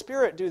Holy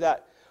Spirit do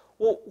that.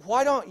 Well,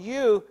 why don't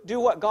you do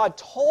what God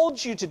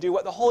told you to do,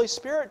 what the Holy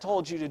Spirit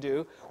told you to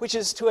do, which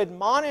is to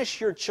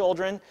admonish your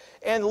children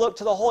and look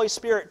to the Holy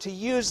Spirit to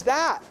use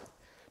that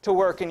to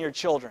work in your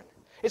children.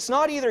 It's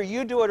not either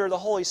you do it or the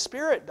Holy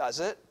Spirit does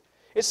it.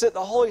 It's that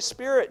the Holy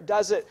Spirit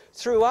does it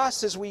through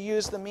us as we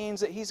use the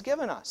means that He's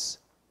given us.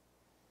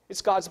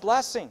 It's God's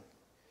blessing.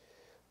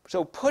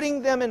 So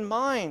putting them in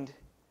mind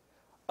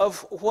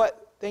of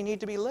what they need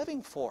to be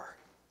living for.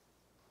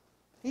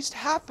 It needs to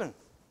happen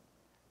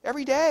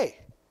every day.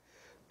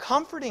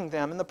 Comforting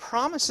them in the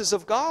promises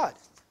of God,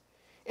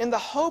 in the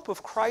hope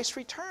of Christ's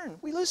return.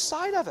 We lose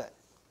sight of it.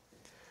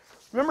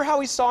 Remember how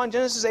we saw in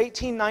Genesis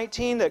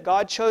 18:19 that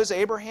God chose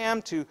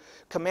Abraham to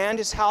command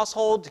his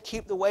household to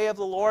keep the way of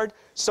the Lord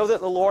so that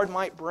the Lord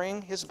might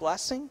bring His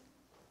blessing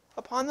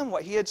upon them,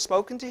 what He had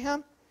spoken to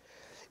him?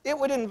 It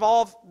would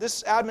involve,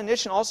 this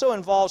admonition also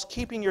involves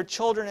keeping your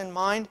children in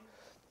mind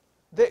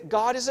that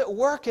God is at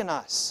work in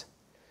us,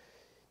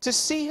 to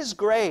see His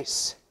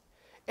grace,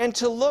 and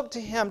to look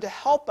to Him to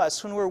help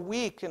us when we're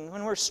weak and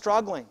when we're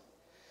struggling.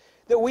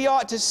 That we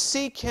ought to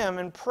seek Him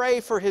and pray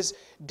for His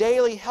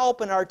daily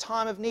help in our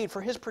time of need,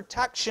 for His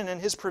protection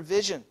and His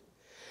provision.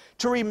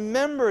 To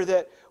remember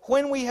that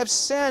when we have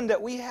sinned,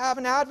 that we have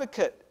an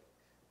advocate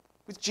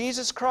with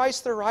Jesus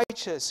Christ the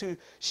righteous, who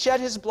shed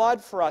His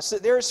blood for us,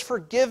 that there is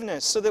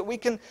forgiveness so that we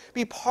can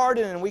be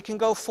pardoned and we can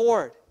go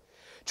forward.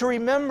 To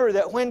remember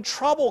that when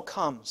trouble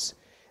comes,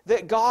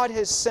 that God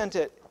has sent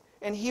it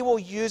and He will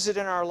use it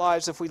in our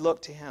lives if we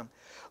look to Him.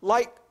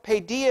 Like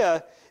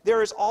paideia,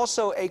 there is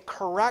also a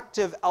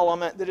corrective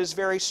element that is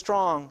very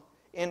strong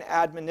in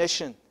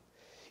admonition.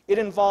 It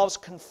involves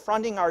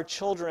confronting our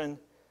children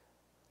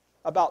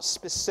about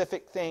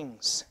specific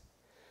things,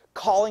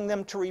 calling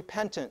them to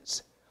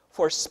repentance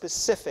for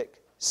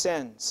specific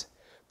sins,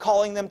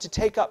 calling them to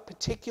take up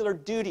particular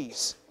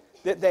duties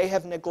that they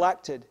have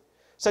neglected,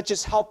 such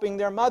as helping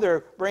their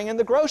mother bring in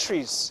the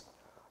groceries,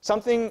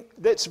 something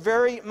that's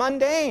very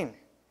mundane,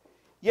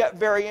 yet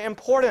very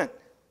important.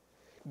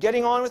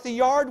 Getting on with the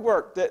yard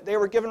work that they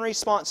were given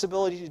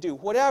responsibility to do,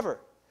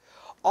 whatever.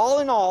 All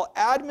in all,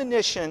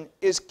 admonition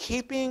is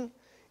keeping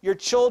your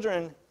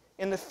children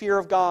in the fear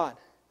of God,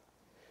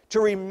 to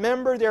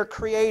remember their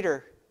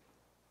Creator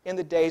in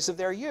the days of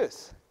their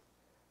youth.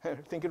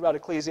 Thinking about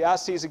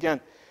Ecclesiastes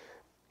again.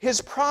 His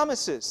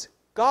promises,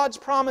 God's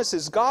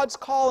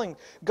calling,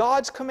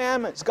 God's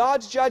commandments,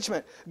 God's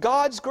judgment,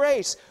 God's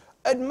grace.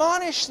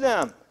 Admonish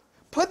them.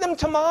 Put them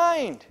to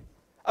mind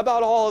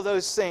about all of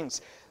those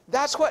things.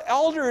 That's what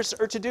elders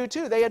are to do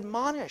too. They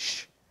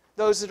admonish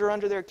those that are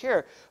under their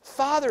care.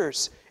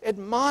 Fathers,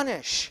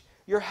 admonish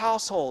your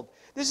household.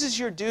 This is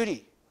your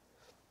duty.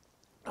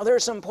 Now, there are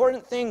some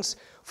important things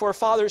for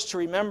fathers to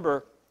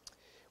remember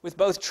with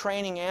both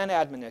training and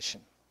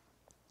admonition.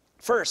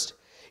 First,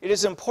 it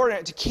is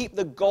important to keep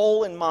the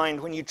goal in mind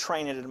when you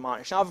train and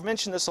admonish. Now, I've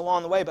mentioned this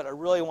along the way, but I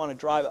really want to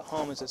drive it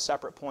home as a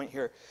separate point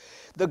here.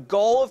 The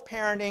goal of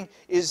parenting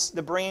is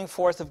the bringing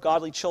forth of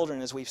godly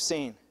children, as we've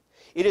seen.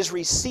 It is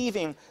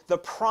receiving the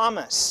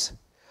promise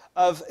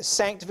of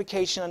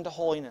sanctification unto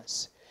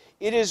holiness.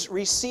 It is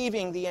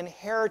receiving the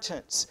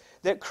inheritance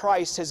that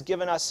Christ has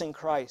given us in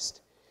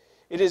Christ.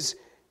 It is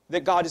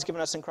that God has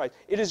given us in Christ.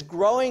 It is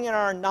growing in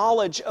our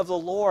knowledge of the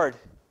Lord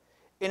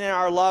and in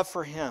our love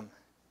for Him.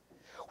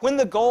 When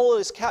the goal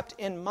is kept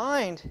in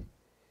mind,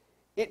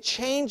 it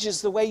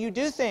changes the way you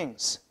do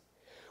things.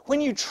 When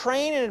you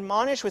train and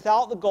admonish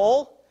without the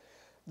goal,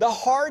 the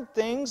hard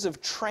things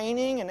of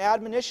training and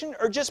admonition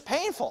are just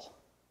painful.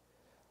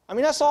 I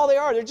mean, that's all they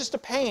are. They're just a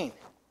pain.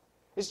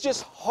 It's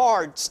just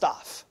hard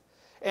stuff.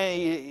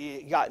 And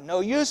you got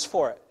no use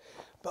for it.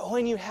 But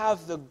when you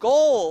have the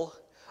goal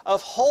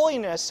of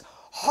holiness,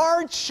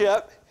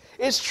 hardship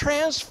is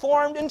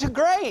transformed into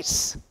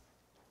grace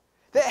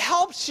that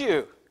helps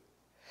you.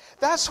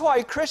 That's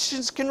why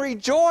Christians can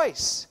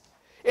rejoice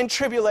in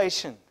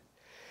tribulation.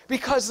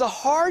 Because the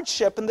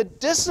hardship and the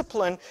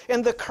discipline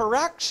and the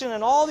correction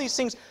and all these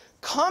things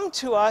come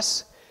to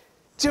us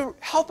to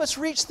help us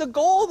reach the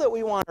goal that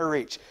we want to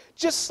reach.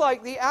 Just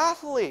like the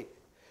athlete.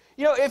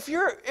 You know, if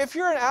you're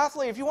an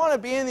athlete, if you want to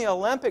be in the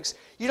Olympics,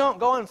 you don't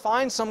go and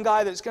find some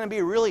guy that's going to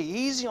be really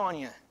easy on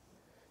you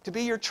to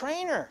be your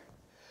trainer.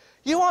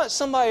 You want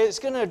somebody that's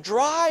going to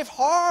drive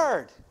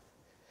hard.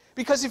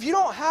 Because if you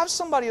don't have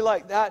somebody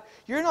like that,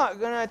 you're not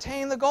going to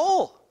attain the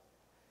goal.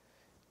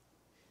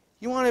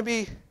 You want to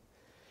be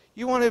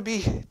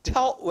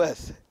dealt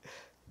with.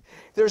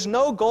 There's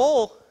no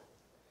goal.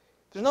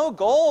 There's no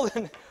goal,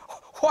 then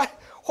why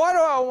do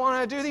I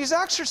want to do these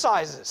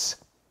exercises?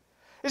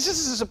 This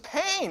is a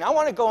pain. I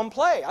want to go and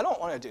play. I don't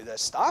want to do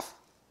this stuff.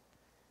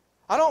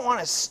 I don't want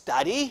to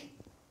study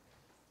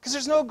because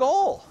there's no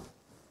goal.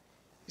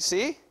 You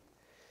see?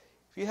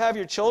 If you have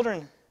your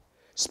children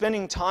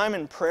spending time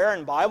in prayer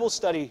and Bible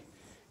study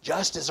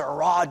just as a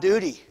raw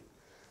duty,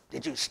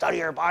 did you study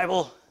your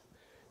Bible?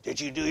 Did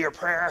you do your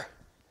prayer?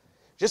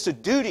 Just a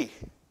duty.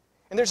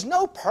 And there's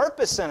no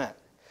purpose in it.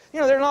 You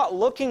know, they're not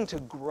looking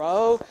to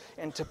grow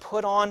and to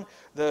put on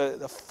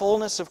the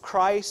fullness of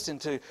Christ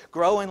and to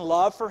grow in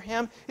love for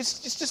Him. It's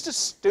just a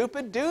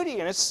stupid duty.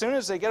 And as soon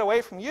as they get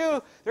away from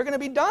you, they're going to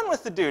be done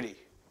with the duty.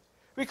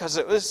 Because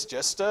it was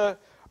just a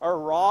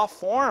raw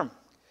form.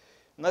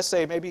 Unless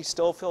they maybe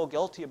still feel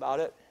guilty about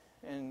it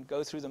and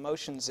go through the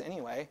motions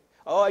anyway.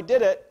 Oh, I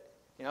did it.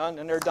 You know, and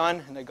then they're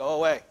done and they go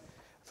away.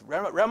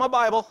 Read my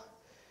Bible.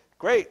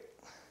 Great.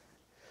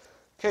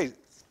 Okay,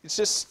 it's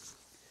just,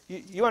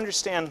 you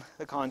understand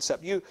the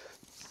concept. You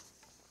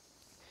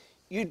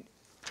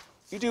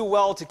do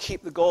well to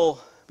keep the goal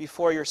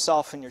before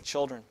yourself and your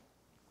children.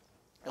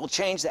 It will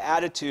change the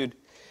attitude,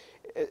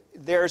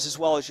 theirs as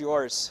well as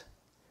yours,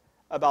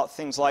 about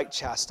things like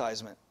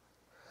chastisement.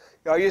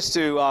 You know,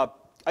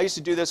 I used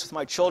to do this with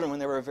my children when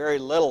they were very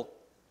little.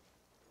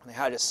 When they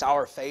had a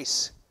sour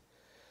face,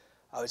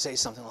 I would say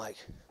something like,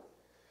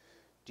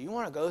 "Do you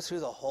want to go through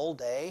the whole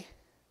day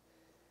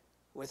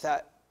with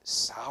that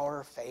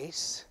sour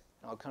face?"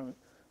 And I'll kind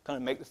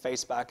of make the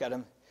face back at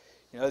him,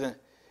 you know, then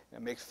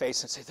make a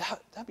face and say,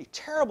 that'd be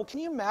terrible. Can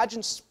you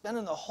imagine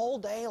spending the whole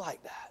day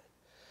like that?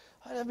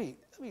 That'd be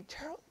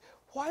terrible.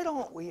 Why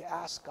don't we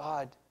ask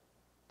God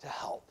to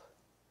help?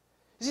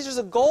 You see, there's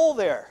a goal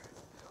there.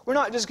 We're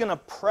not just going to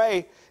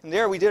pray and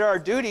there we did our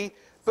duty,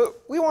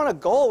 but we want a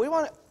goal. We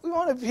want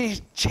to be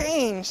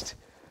changed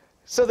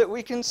so that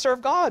we can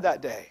serve God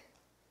that day.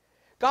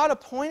 God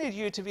appointed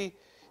you to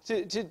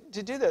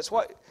do this.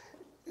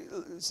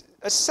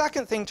 A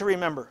second thing to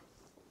remember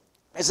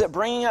is that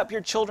bringing up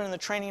your children in the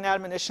training and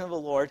admonition of the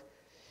Lord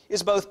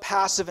is both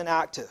passive and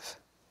active.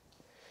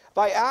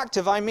 By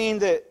active, I mean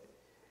that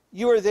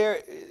you are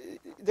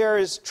there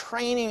is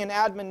training and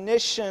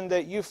admonition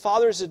that you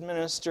fathers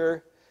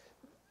administer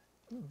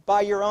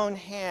by your own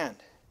hand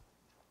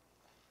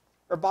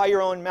or by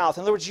your own mouth.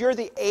 In other words, you're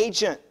the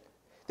agent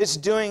that's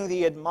doing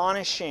the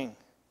admonishing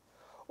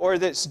or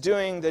that's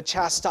doing the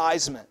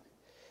chastisement.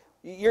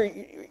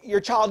 Your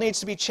child needs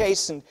to be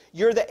chastened.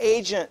 You're the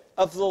agent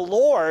of the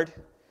Lord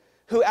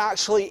who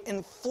actually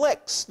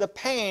inflicts the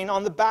pain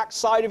on the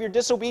backside of your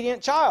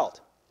disobedient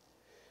child.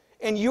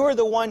 And you're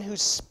the one who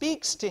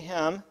speaks to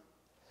him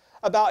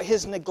about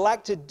his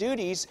neglected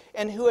duties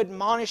and who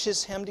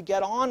admonishes him to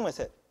get on with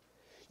it.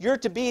 You're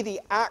to be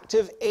the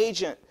active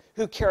agent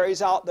who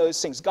carries out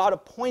those things. God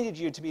appointed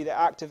you to be the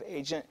active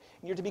agent,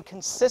 and you're to be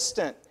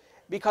consistent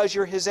because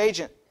you're His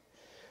agent.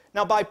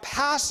 Now, by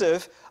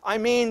passive, I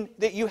mean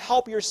that you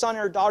help your son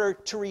or daughter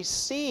to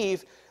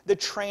receive the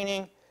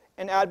training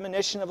and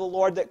admonition of the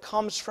Lord that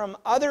comes from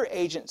other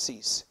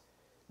agencies,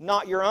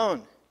 not your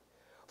own.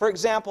 For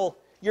example,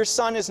 your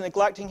son is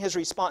neglecting his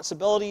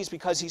responsibilities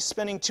because he's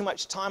spending too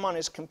much time on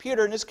his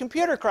computer and his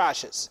computer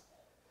crashes.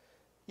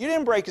 You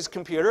didn't break his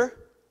computer.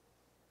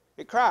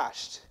 It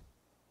crashed.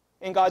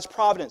 In God's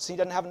providence, He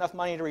doesn't have enough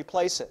money to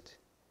replace it.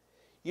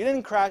 You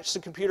didn't crash the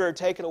computer or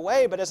take it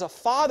away, but as a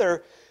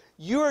father,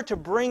 you are to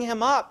bring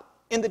him up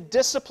in the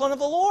discipline of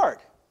the Lord.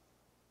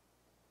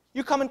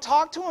 You come and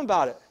talk to him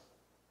about it.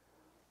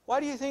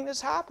 Why do you think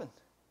this happened?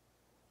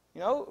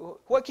 You know,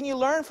 what can you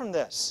learn from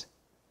this?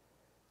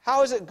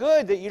 How is it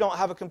good that you don't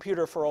have a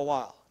computer for a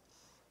while?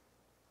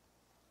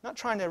 not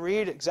trying to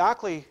read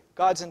exactly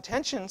God's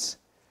intentions,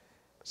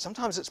 but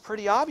sometimes it's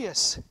pretty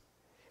obvious.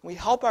 We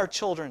help our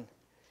children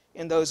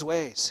in those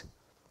ways.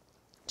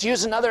 To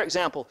use another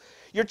example,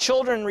 your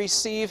children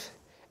receive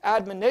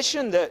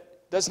admonition that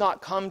does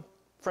not come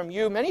from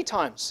you many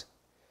times.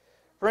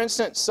 For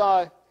instance,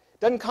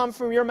 doesn't come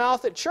from your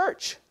mouth at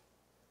church.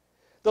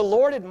 The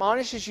Lord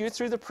admonishes you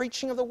through the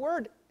preaching of the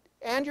Word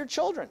and your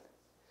children.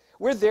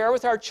 We're there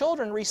with our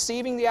children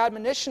receiving the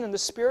admonition, and the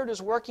Spirit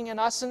is working in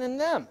us and in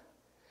them.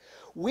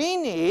 We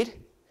need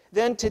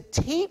then to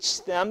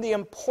teach them the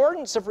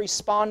importance of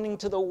responding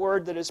to the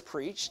Word that is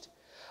preached,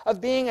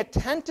 of being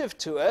attentive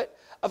to it,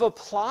 of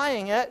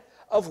applying it,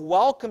 of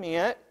welcoming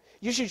it.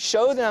 You should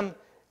show them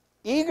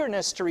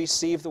eagerness to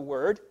receive the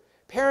Word.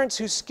 Parents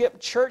who skip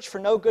church for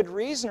no good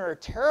reason are a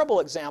terrible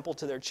example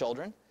to their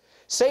children.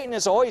 Satan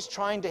is always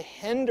trying to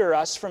hinder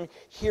us from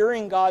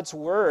hearing God's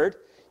Word,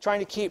 trying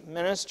to keep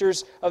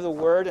ministers of the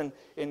Word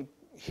and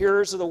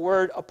hearers of the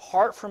Word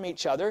apart from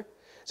each other.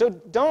 So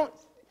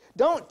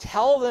don't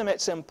tell them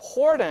it's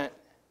important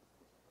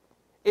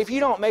if you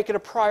don't make it a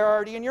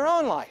priority in your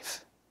own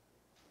life.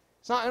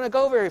 It's not going to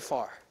go very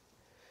far.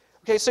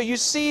 Okay, so you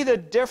see the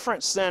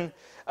difference then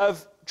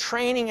of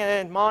training and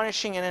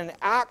admonishing in an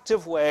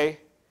active way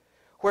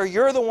where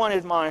you're the one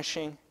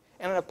admonishing,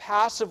 and in a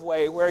passive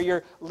way where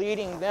you're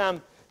leading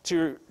them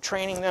to,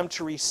 training them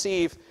to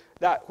receive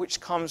that which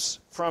comes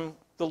from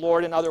the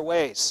Lord in other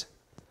ways.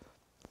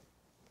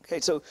 Okay,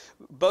 so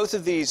both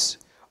of these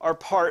are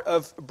part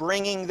of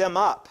bringing them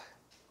up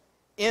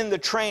in the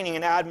training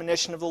and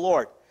admonition of the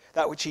Lord.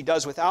 That which He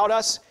does without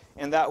us,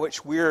 and that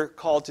which we're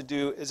called to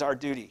do is our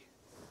duty.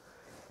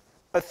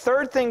 A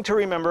third thing to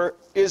remember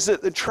is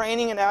that the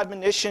training and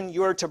admonition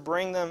you are to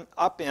bring them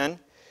up in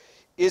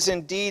is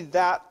indeed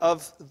that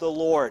of the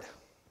Lord.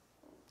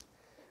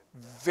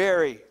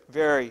 Very,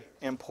 very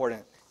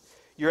important.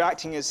 You're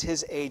acting as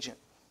His agent.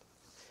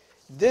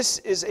 This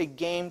is a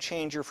game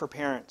changer for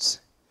parents.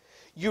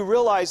 You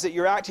realize that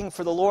you're acting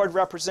for the Lord,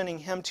 representing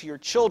Him to your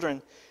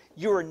children.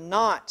 You are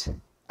not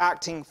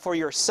acting for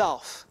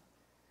yourself,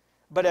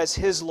 but as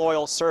His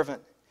loyal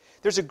servant.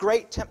 There's a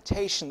great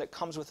temptation that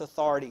comes with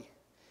authority.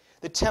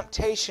 The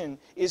temptation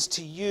is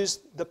to use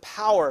the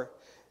power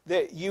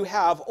that you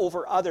have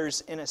over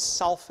others in a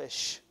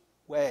selfish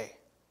way.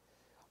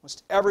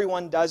 Almost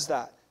everyone does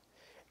that.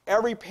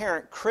 Every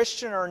parent,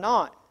 Christian or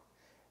not,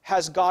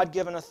 has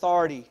God-given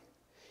authority.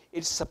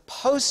 It's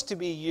supposed to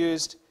be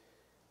used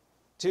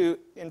to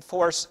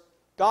enforce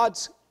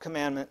God's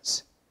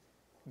commandments.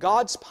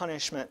 God's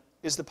punishment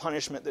is the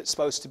punishment that's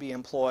supposed to be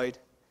employed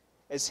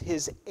as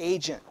His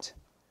agent.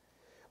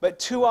 But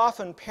too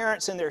often,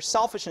 parents in their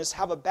selfishness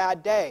have a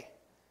bad day,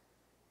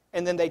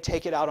 and then they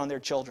take it out on their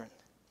children.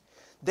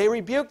 They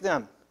rebuke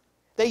them.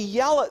 They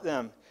yell at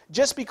them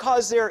just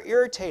because they're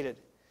irritated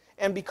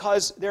and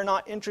because they're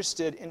not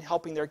interested in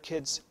helping their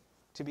kids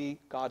to be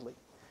godly.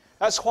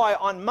 That's why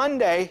on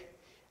Monday,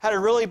 had a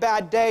really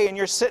bad day and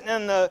you're sitting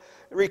in the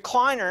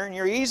recliner in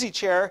your easy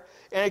chair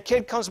and a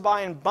kid comes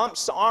by and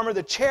bumps the arm of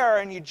the chair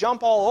and you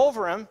jump all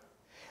over him.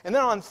 And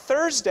then on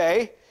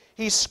Thursday,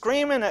 he's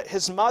screaming at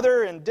his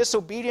mother in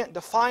disobedient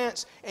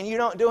defiance and you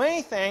don't do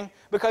anything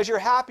because you're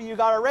happy you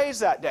got a raise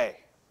that day.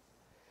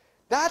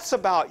 That's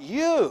about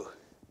you.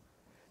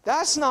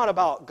 That's not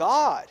about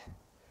God.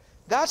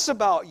 That's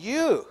about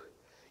you.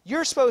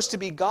 You're supposed to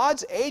be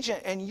God's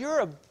agent and you're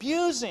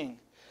abusing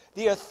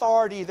the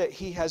authority that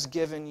He has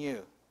given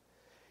you.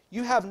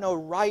 You have no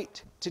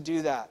right to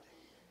do that.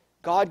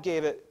 God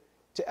gave it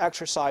to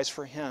exercise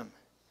for Him.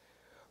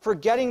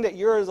 Forgetting that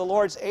you're the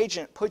Lord's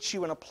agent puts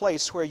you in a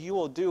place where you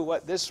will do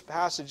what this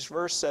passage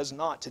verse says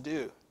not to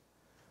do.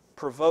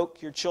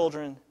 Provoke your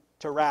children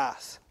to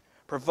wrath.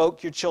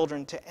 Provoke your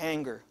children to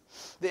anger.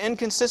 The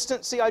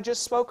inconsistency I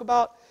just spoke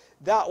about,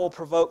 that will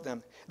provoke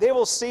them. They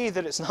will see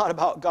that it's not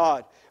about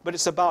God, but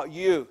it's about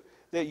you,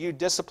 that you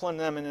discipline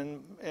them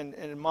and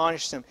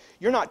admonish them.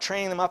 You're not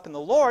training them up in the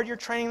Lord, you're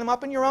training them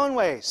up in your own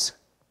ways.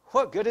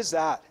 What good is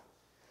that?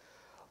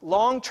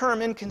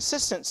 Long-term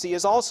inconsistency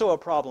is also a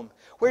problem,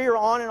 where you're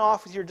on and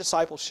off with your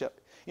discipleship.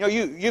 You know,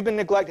 you've been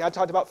neglecting, I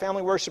talked about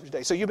family worship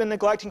today, so you've been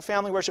neglecting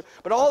family worship,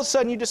 but all of a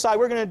sudden you decide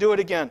we're going to do it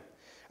again.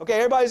 Okay,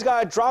 everybody's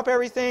got to drop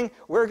everything,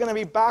 we're going to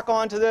be back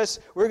onto this,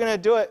 we're going to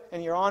do it,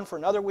 and you're on for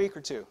another week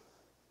or two.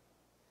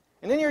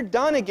 And then you're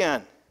done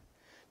again.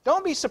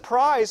 Don't be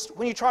surprised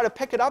when you try to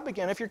pick it up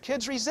again if your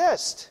kids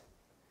resist.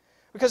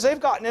 Because they've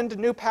gotten into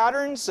new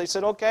patterns. They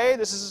said, okay,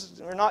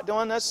 we're not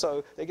doing this,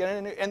 so they get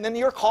into and then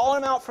you're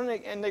calling them out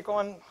and they're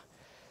going,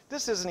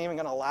 this isn't even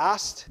going to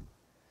last.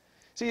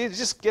 So you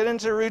just get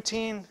into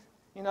routine,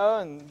 you know,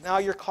 and now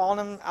you're calling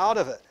them out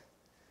of it.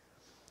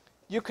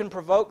 You can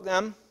provoke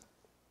them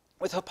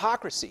with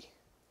hypocrisy.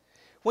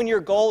 When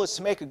your goal is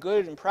to make a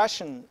good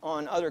impression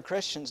on other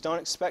Christians, don't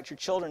expect your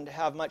children to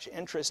have much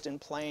interest in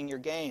playing your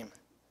game.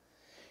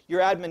 Your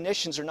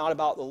admonitions are not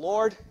about the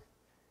Lord.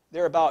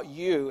 They're about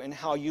you and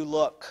how you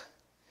look.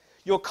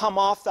 You'll come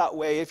off that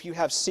way if you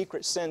have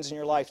secret sins in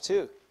your life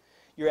too.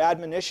 Your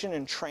admonition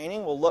and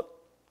training will look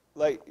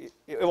like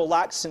it will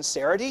lack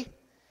sincerity,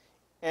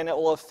 and it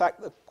will affect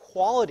the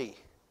quality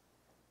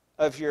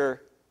of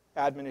your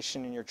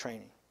admonition and your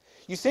training.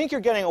 You think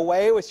you're getting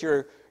away with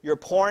your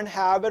porn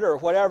habit or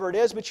whatever it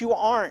is, but you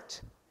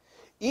aren't.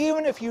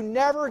 Even if you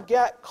never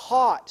get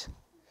caught,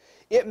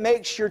 it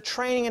makes your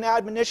training and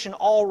admonition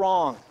all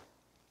wrong.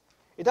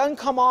 It doesn't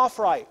come off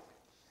right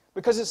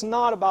because it's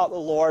not about the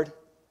Lord.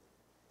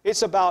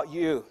 It's about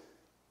you.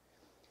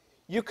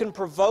 You can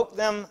provoke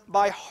them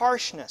by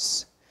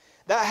harshness.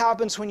 That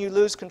happens when you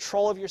lose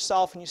control of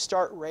yourself and you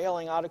start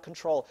railing out of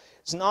control.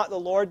 It's not the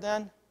Lord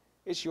then.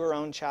 It's your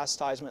own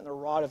chastisement, and the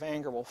rod of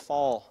anger will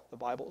fail, the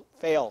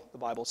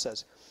Bible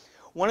says.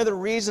 One of the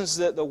reasons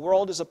that the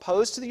world is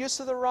opposed to the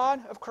use of the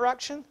rod of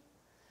correction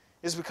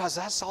is because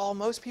that's all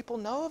most people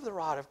know of the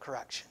rod of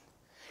correction.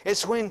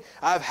 It's when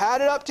I've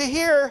had it up to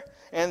here,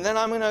 and then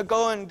I'm going to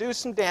go and do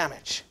some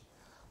damage.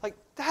 Like,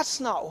 that's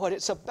not what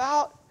it's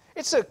about.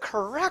 It's a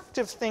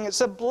corrective thing.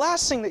 It's a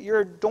blessing that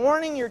you're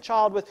adorning your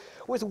child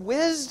with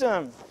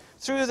wisdom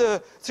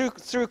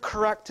through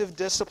corrective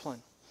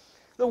discipline.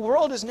 The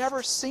world has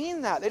never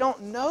seen that. They don't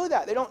know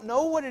that. They don't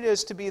know what it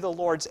is to be the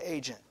Lord's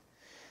agent.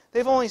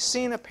 They've only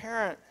seen a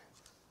parent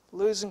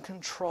losing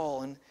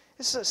control. And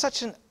it's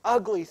such an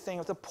ugly thing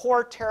with a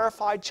poor,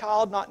 terrified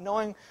child not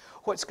knowing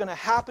what's going to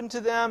happen to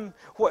them,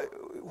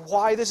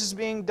 why this is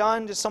being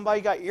done. Does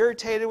somebody got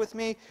irritated with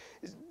me?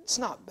 It's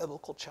not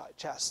biblical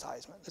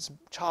chastisement. It's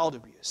child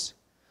abuse.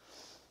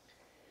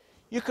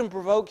 You can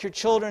provoke your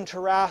children to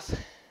wrath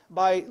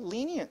by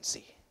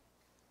leniency.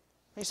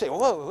 You say,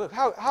 whoa,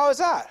 how is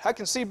that? I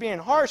can see being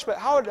harsh, but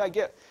how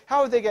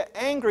would they get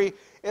angry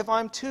if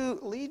I'm too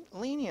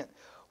lenient?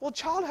 Well, a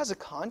child has a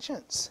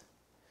conscience.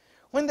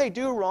 When they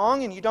do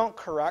wrong and you don't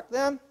correct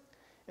them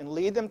and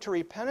lead them to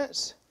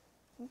repentance,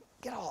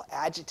 get all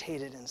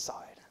agitated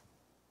inside,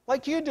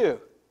 like you do.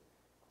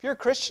 If you're a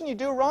Christian, you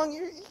do wrong,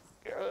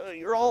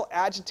 you're all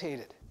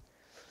agitated.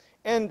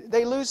 And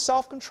they lose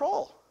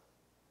self-control.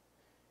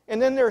 And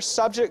then they're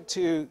subject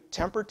to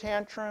temper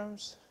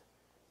tantrums,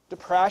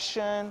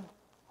 depression,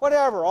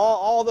 whatever,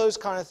 all those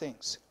kind of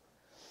things.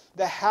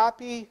 The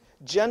happy,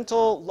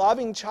 gentle,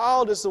 loving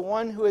child is the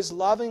one who is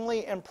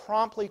lovingly and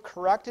promptly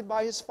corrected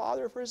by his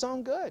father for his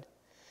own good.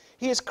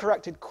 He is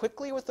corrected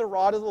quickly with the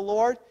rod of the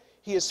Lord.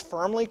 He is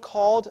firmly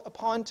called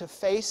upon to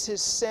face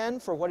his sin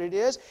for what it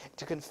is,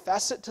 to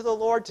confess it to the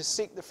Lord, to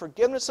seek the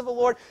forgiveness of the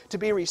Lord, to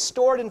be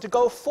restored, and to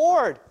go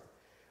forward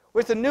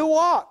with a new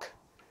walk,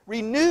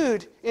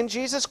 renewed in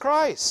Jesus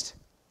Christ.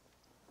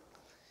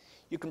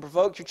 You can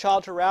provoke your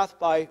child to wrath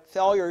by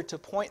failure to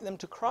point them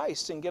to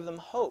Christ and give them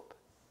hope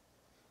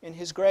in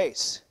His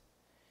grace.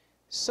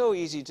 It's so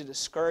easy to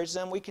discourage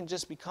them. We can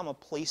just become a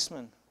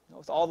policeman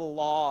with all the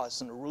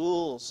laws and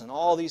rules and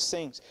all these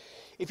things.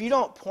 If you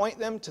don't point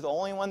them to the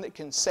only one that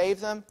can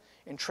save them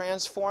and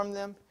transform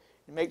them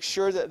and make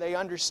sure that they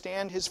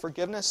understand His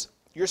forgiveness,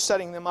 you're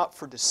setting them up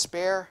for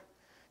despair,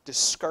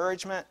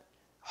 discouragement,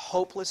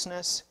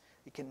 hopelessness.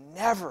 You can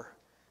never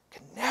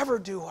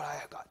do what I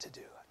have got to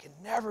do. I can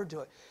never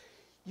do it.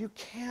 You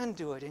can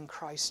do it in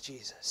Christ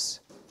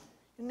Jesus.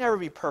 You'll never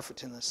be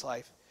perfect in this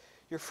life.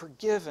 You're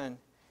forgiven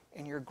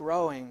and you're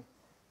growing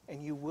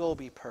and you will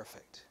be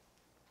perfect.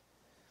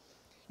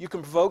 You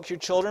can provoke your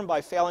children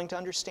by failing to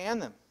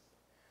understand them.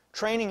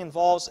 Training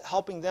involves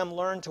helping them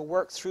learn to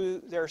work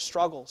through their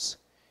struggles.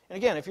 And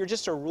again, if you're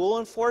just a rule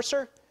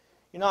enforcer,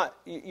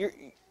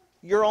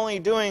 you're only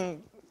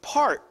doing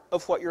part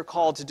of what you're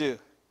called to do.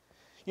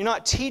 You're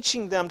not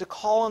teaching them to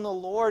call on the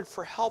Lord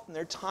for help in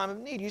their time of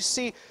need. You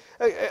see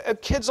a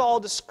kid's all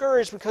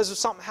discouraged because of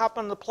something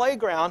happened on the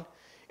playground,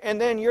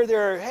 and then you're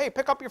there, hey,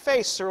 pick up your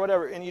face or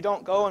whatever, and you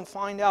don't go and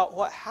find out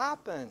what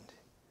happened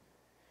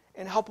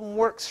and help them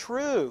work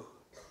through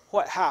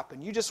what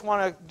happened. You just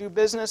want to do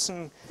business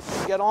and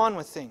get on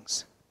with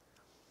things.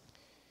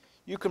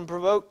 You can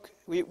provoke,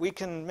 we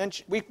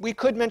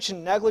could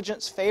mention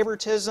negligence,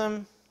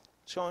 favoritism,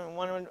 showing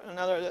one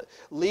another,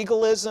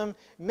 legalism,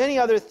 many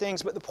other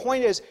things, but the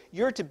point is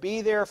you're to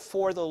be there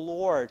for the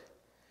Lord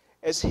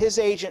as His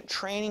agent,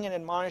 training and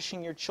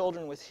admonishing your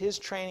children with His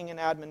training and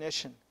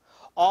admonition,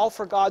 all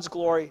for God's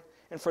glory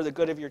and for the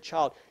good of your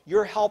child.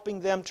 You're helping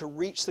them to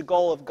reach the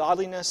goal of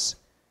godliness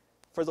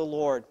for the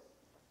Lord,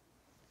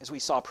 as we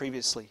saw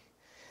previously.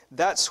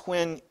 That's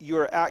when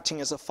you're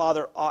acting as a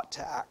father ought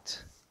to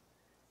act,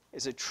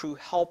 as a true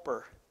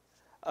helper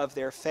of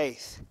their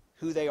faith,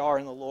 who they are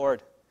in the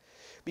Lord.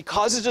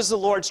 Because it is the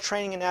Lord's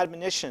training and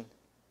admonition,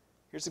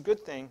 here's a good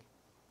thing,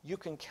 you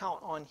can count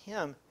on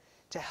Him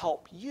to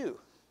help you.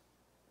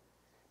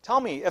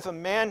 Tell me, if a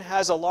man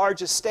has a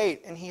large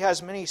estate and he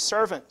has many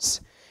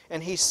servants,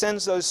 and he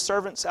sends those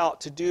servants out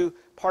to do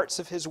parts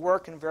of his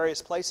work in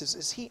various places,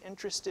 is he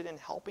interested in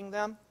helping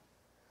them?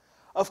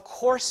 Of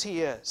course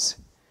He is.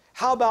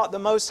 How about the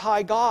Most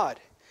High God?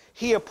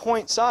 He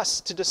appoints us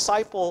to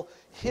disciple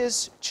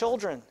His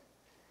children.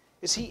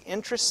 Is He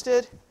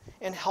interested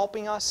in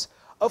helping us?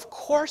 Of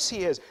course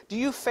He is. Do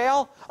you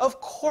fail? Of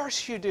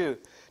course you do.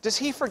 Does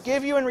He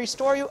forgive you and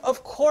restore you?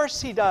 Of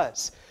course He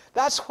does.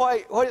 That's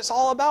what it's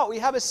all about. We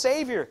have a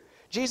Savior.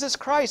 Jesus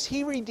Christ,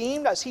 He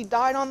redeemed us. He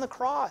died on the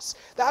cross.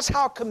 That's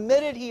how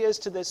committed He is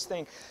to this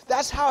thing.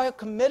 That's how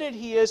committed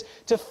He is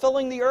to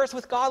filling the earth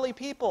with godly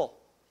people.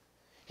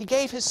 He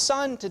gave His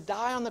Son to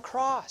die on the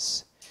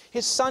cross.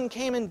 His Son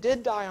came and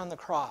did die on the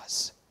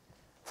cross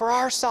for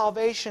our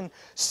salvation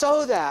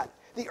so that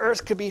the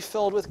earth could be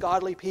filled with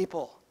godly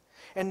people.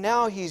 And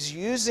now He's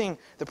using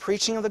the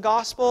preaching of the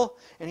gospel,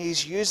 and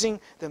He's using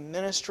the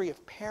ministry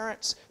of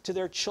parents to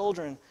their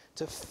children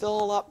to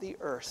fill up the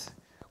earth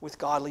with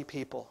godly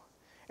people.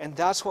 And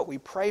that's what we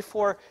pray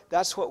for,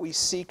 that's what we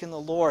seek in the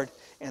Lord,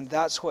 and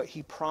that's what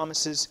He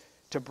promises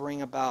to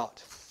bring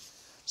about.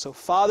 So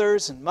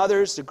fathers and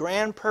mothers, the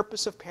grand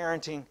purpose of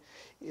parenting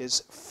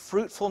is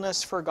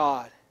fruitfulness for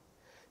God,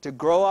 to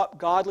grow up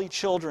godly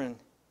children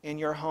in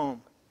your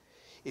home.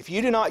 If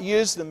you do not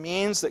use the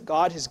means that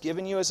God has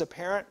given you as a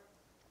parent,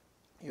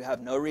 you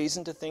have no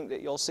reason to think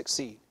that you'll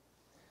succeed.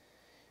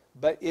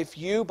 But if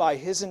you, by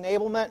His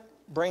enablement,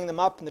 bring them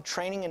up in the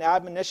training and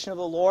admonition of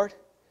the Lord,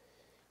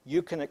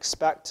 you can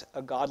expect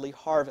a godly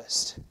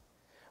harvest.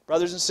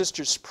 Brothers and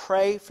sisters,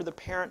 pray for the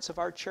parents of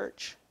our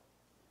church.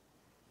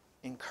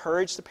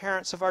 Encourage the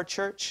parents of our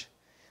church.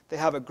 They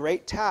have a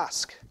great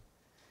task,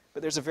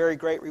 but there's a very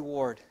great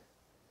reward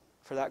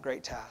for that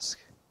great task.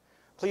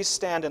 Please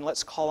stand and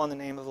let's call on the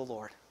name of the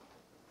Lord.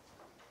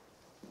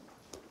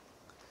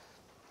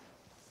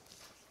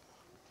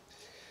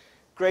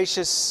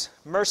 Gracious,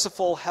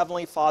 merciful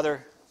Heavenly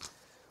Father,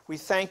 we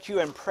thank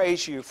You and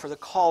praise You for the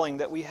calling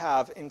that we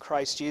have in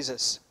Christ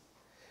Jesus.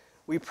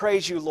 We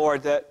praise You,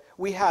 Lord, that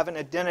we have an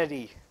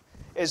identity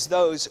as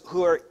those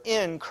who are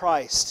in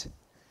Christ.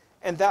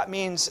 And that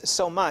means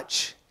so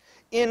much.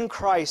 In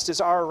Christ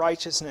is our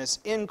righteousness.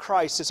 In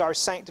Christ is our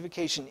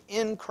sanctification.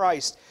 In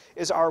Christ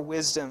is our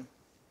wisdom.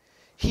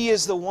 He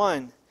is the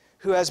one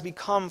who has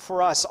become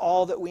for us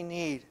all that we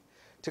need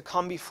to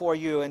come before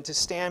You and to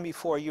stand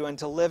before You and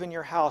to live in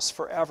Your house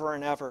forever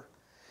and ever.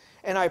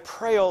 And I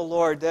pray, O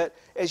Lord, that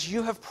as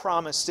You have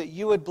promised, that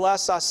You would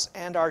bless us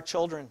and our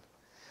children.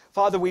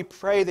 Father, we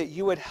pray that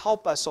You would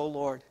help us, O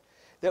Lord,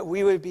 that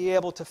we would be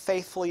able to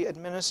faithfully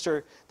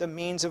administer the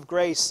means of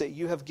grace that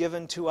You have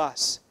given to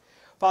us.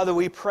 Father,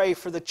 we pray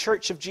for the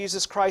Church of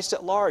Jesus Christ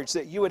at large,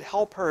 that You would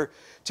help her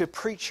to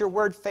preach Your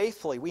word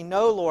faithfully. We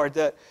know, Lord,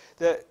 that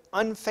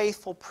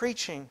unfaithful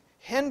preaching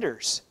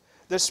hinders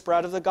the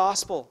spread of the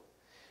gospel.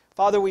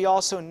 Father, we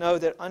also know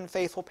that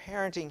unfaithful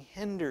parenting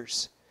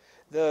hinders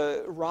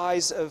the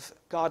rise of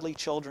godly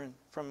children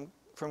from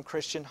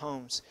Christian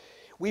homes.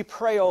 We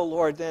pray, O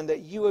Lord, then that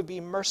You would be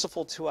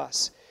merciful to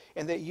us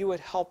and that You would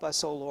help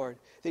us, O Lord,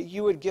 that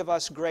You would give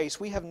us grace.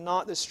 We have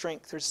not the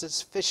strength or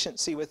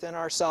sufficiency within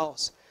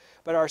ourselves,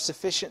 but our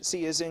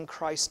sufficiency is in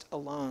Christ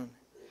alone.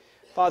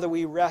 Father,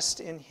 we rest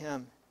in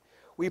Him.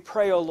 We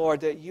pray, O Lord,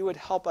 that You would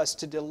help us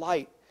to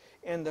delight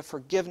in the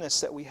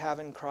forgiveness that we have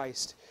in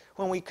Christ.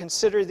 When we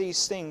consider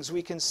these things,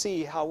 we can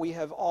see how we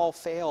have all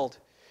failed,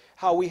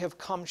 how we have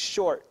come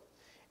short.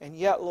 And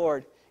yet,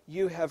 Lord,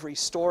 You have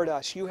restored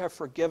us. You have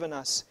forgiven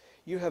us.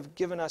 You have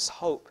given us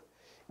hope.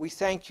 We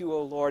thank You,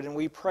 O Lord, and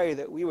we pray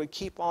that we would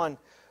keep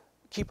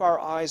our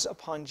eyes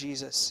upon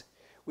Jesus.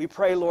 We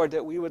pray, Lord,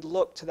 that we would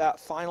look to that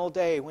final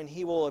day when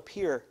He will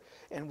appear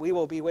and we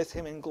will be with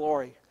Him in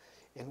glory.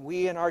 And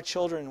we and our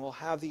children will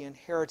have the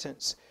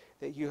inheritance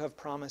that You have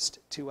promised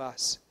to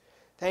us.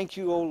 Thank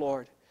You, O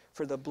Lord,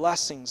 for the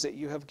blessings that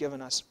You have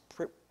given us.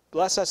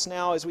 Bless us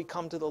now as we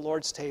come to the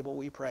Lord's table,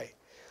 we pray.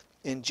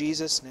 In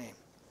Jesus' name,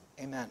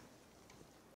 amen.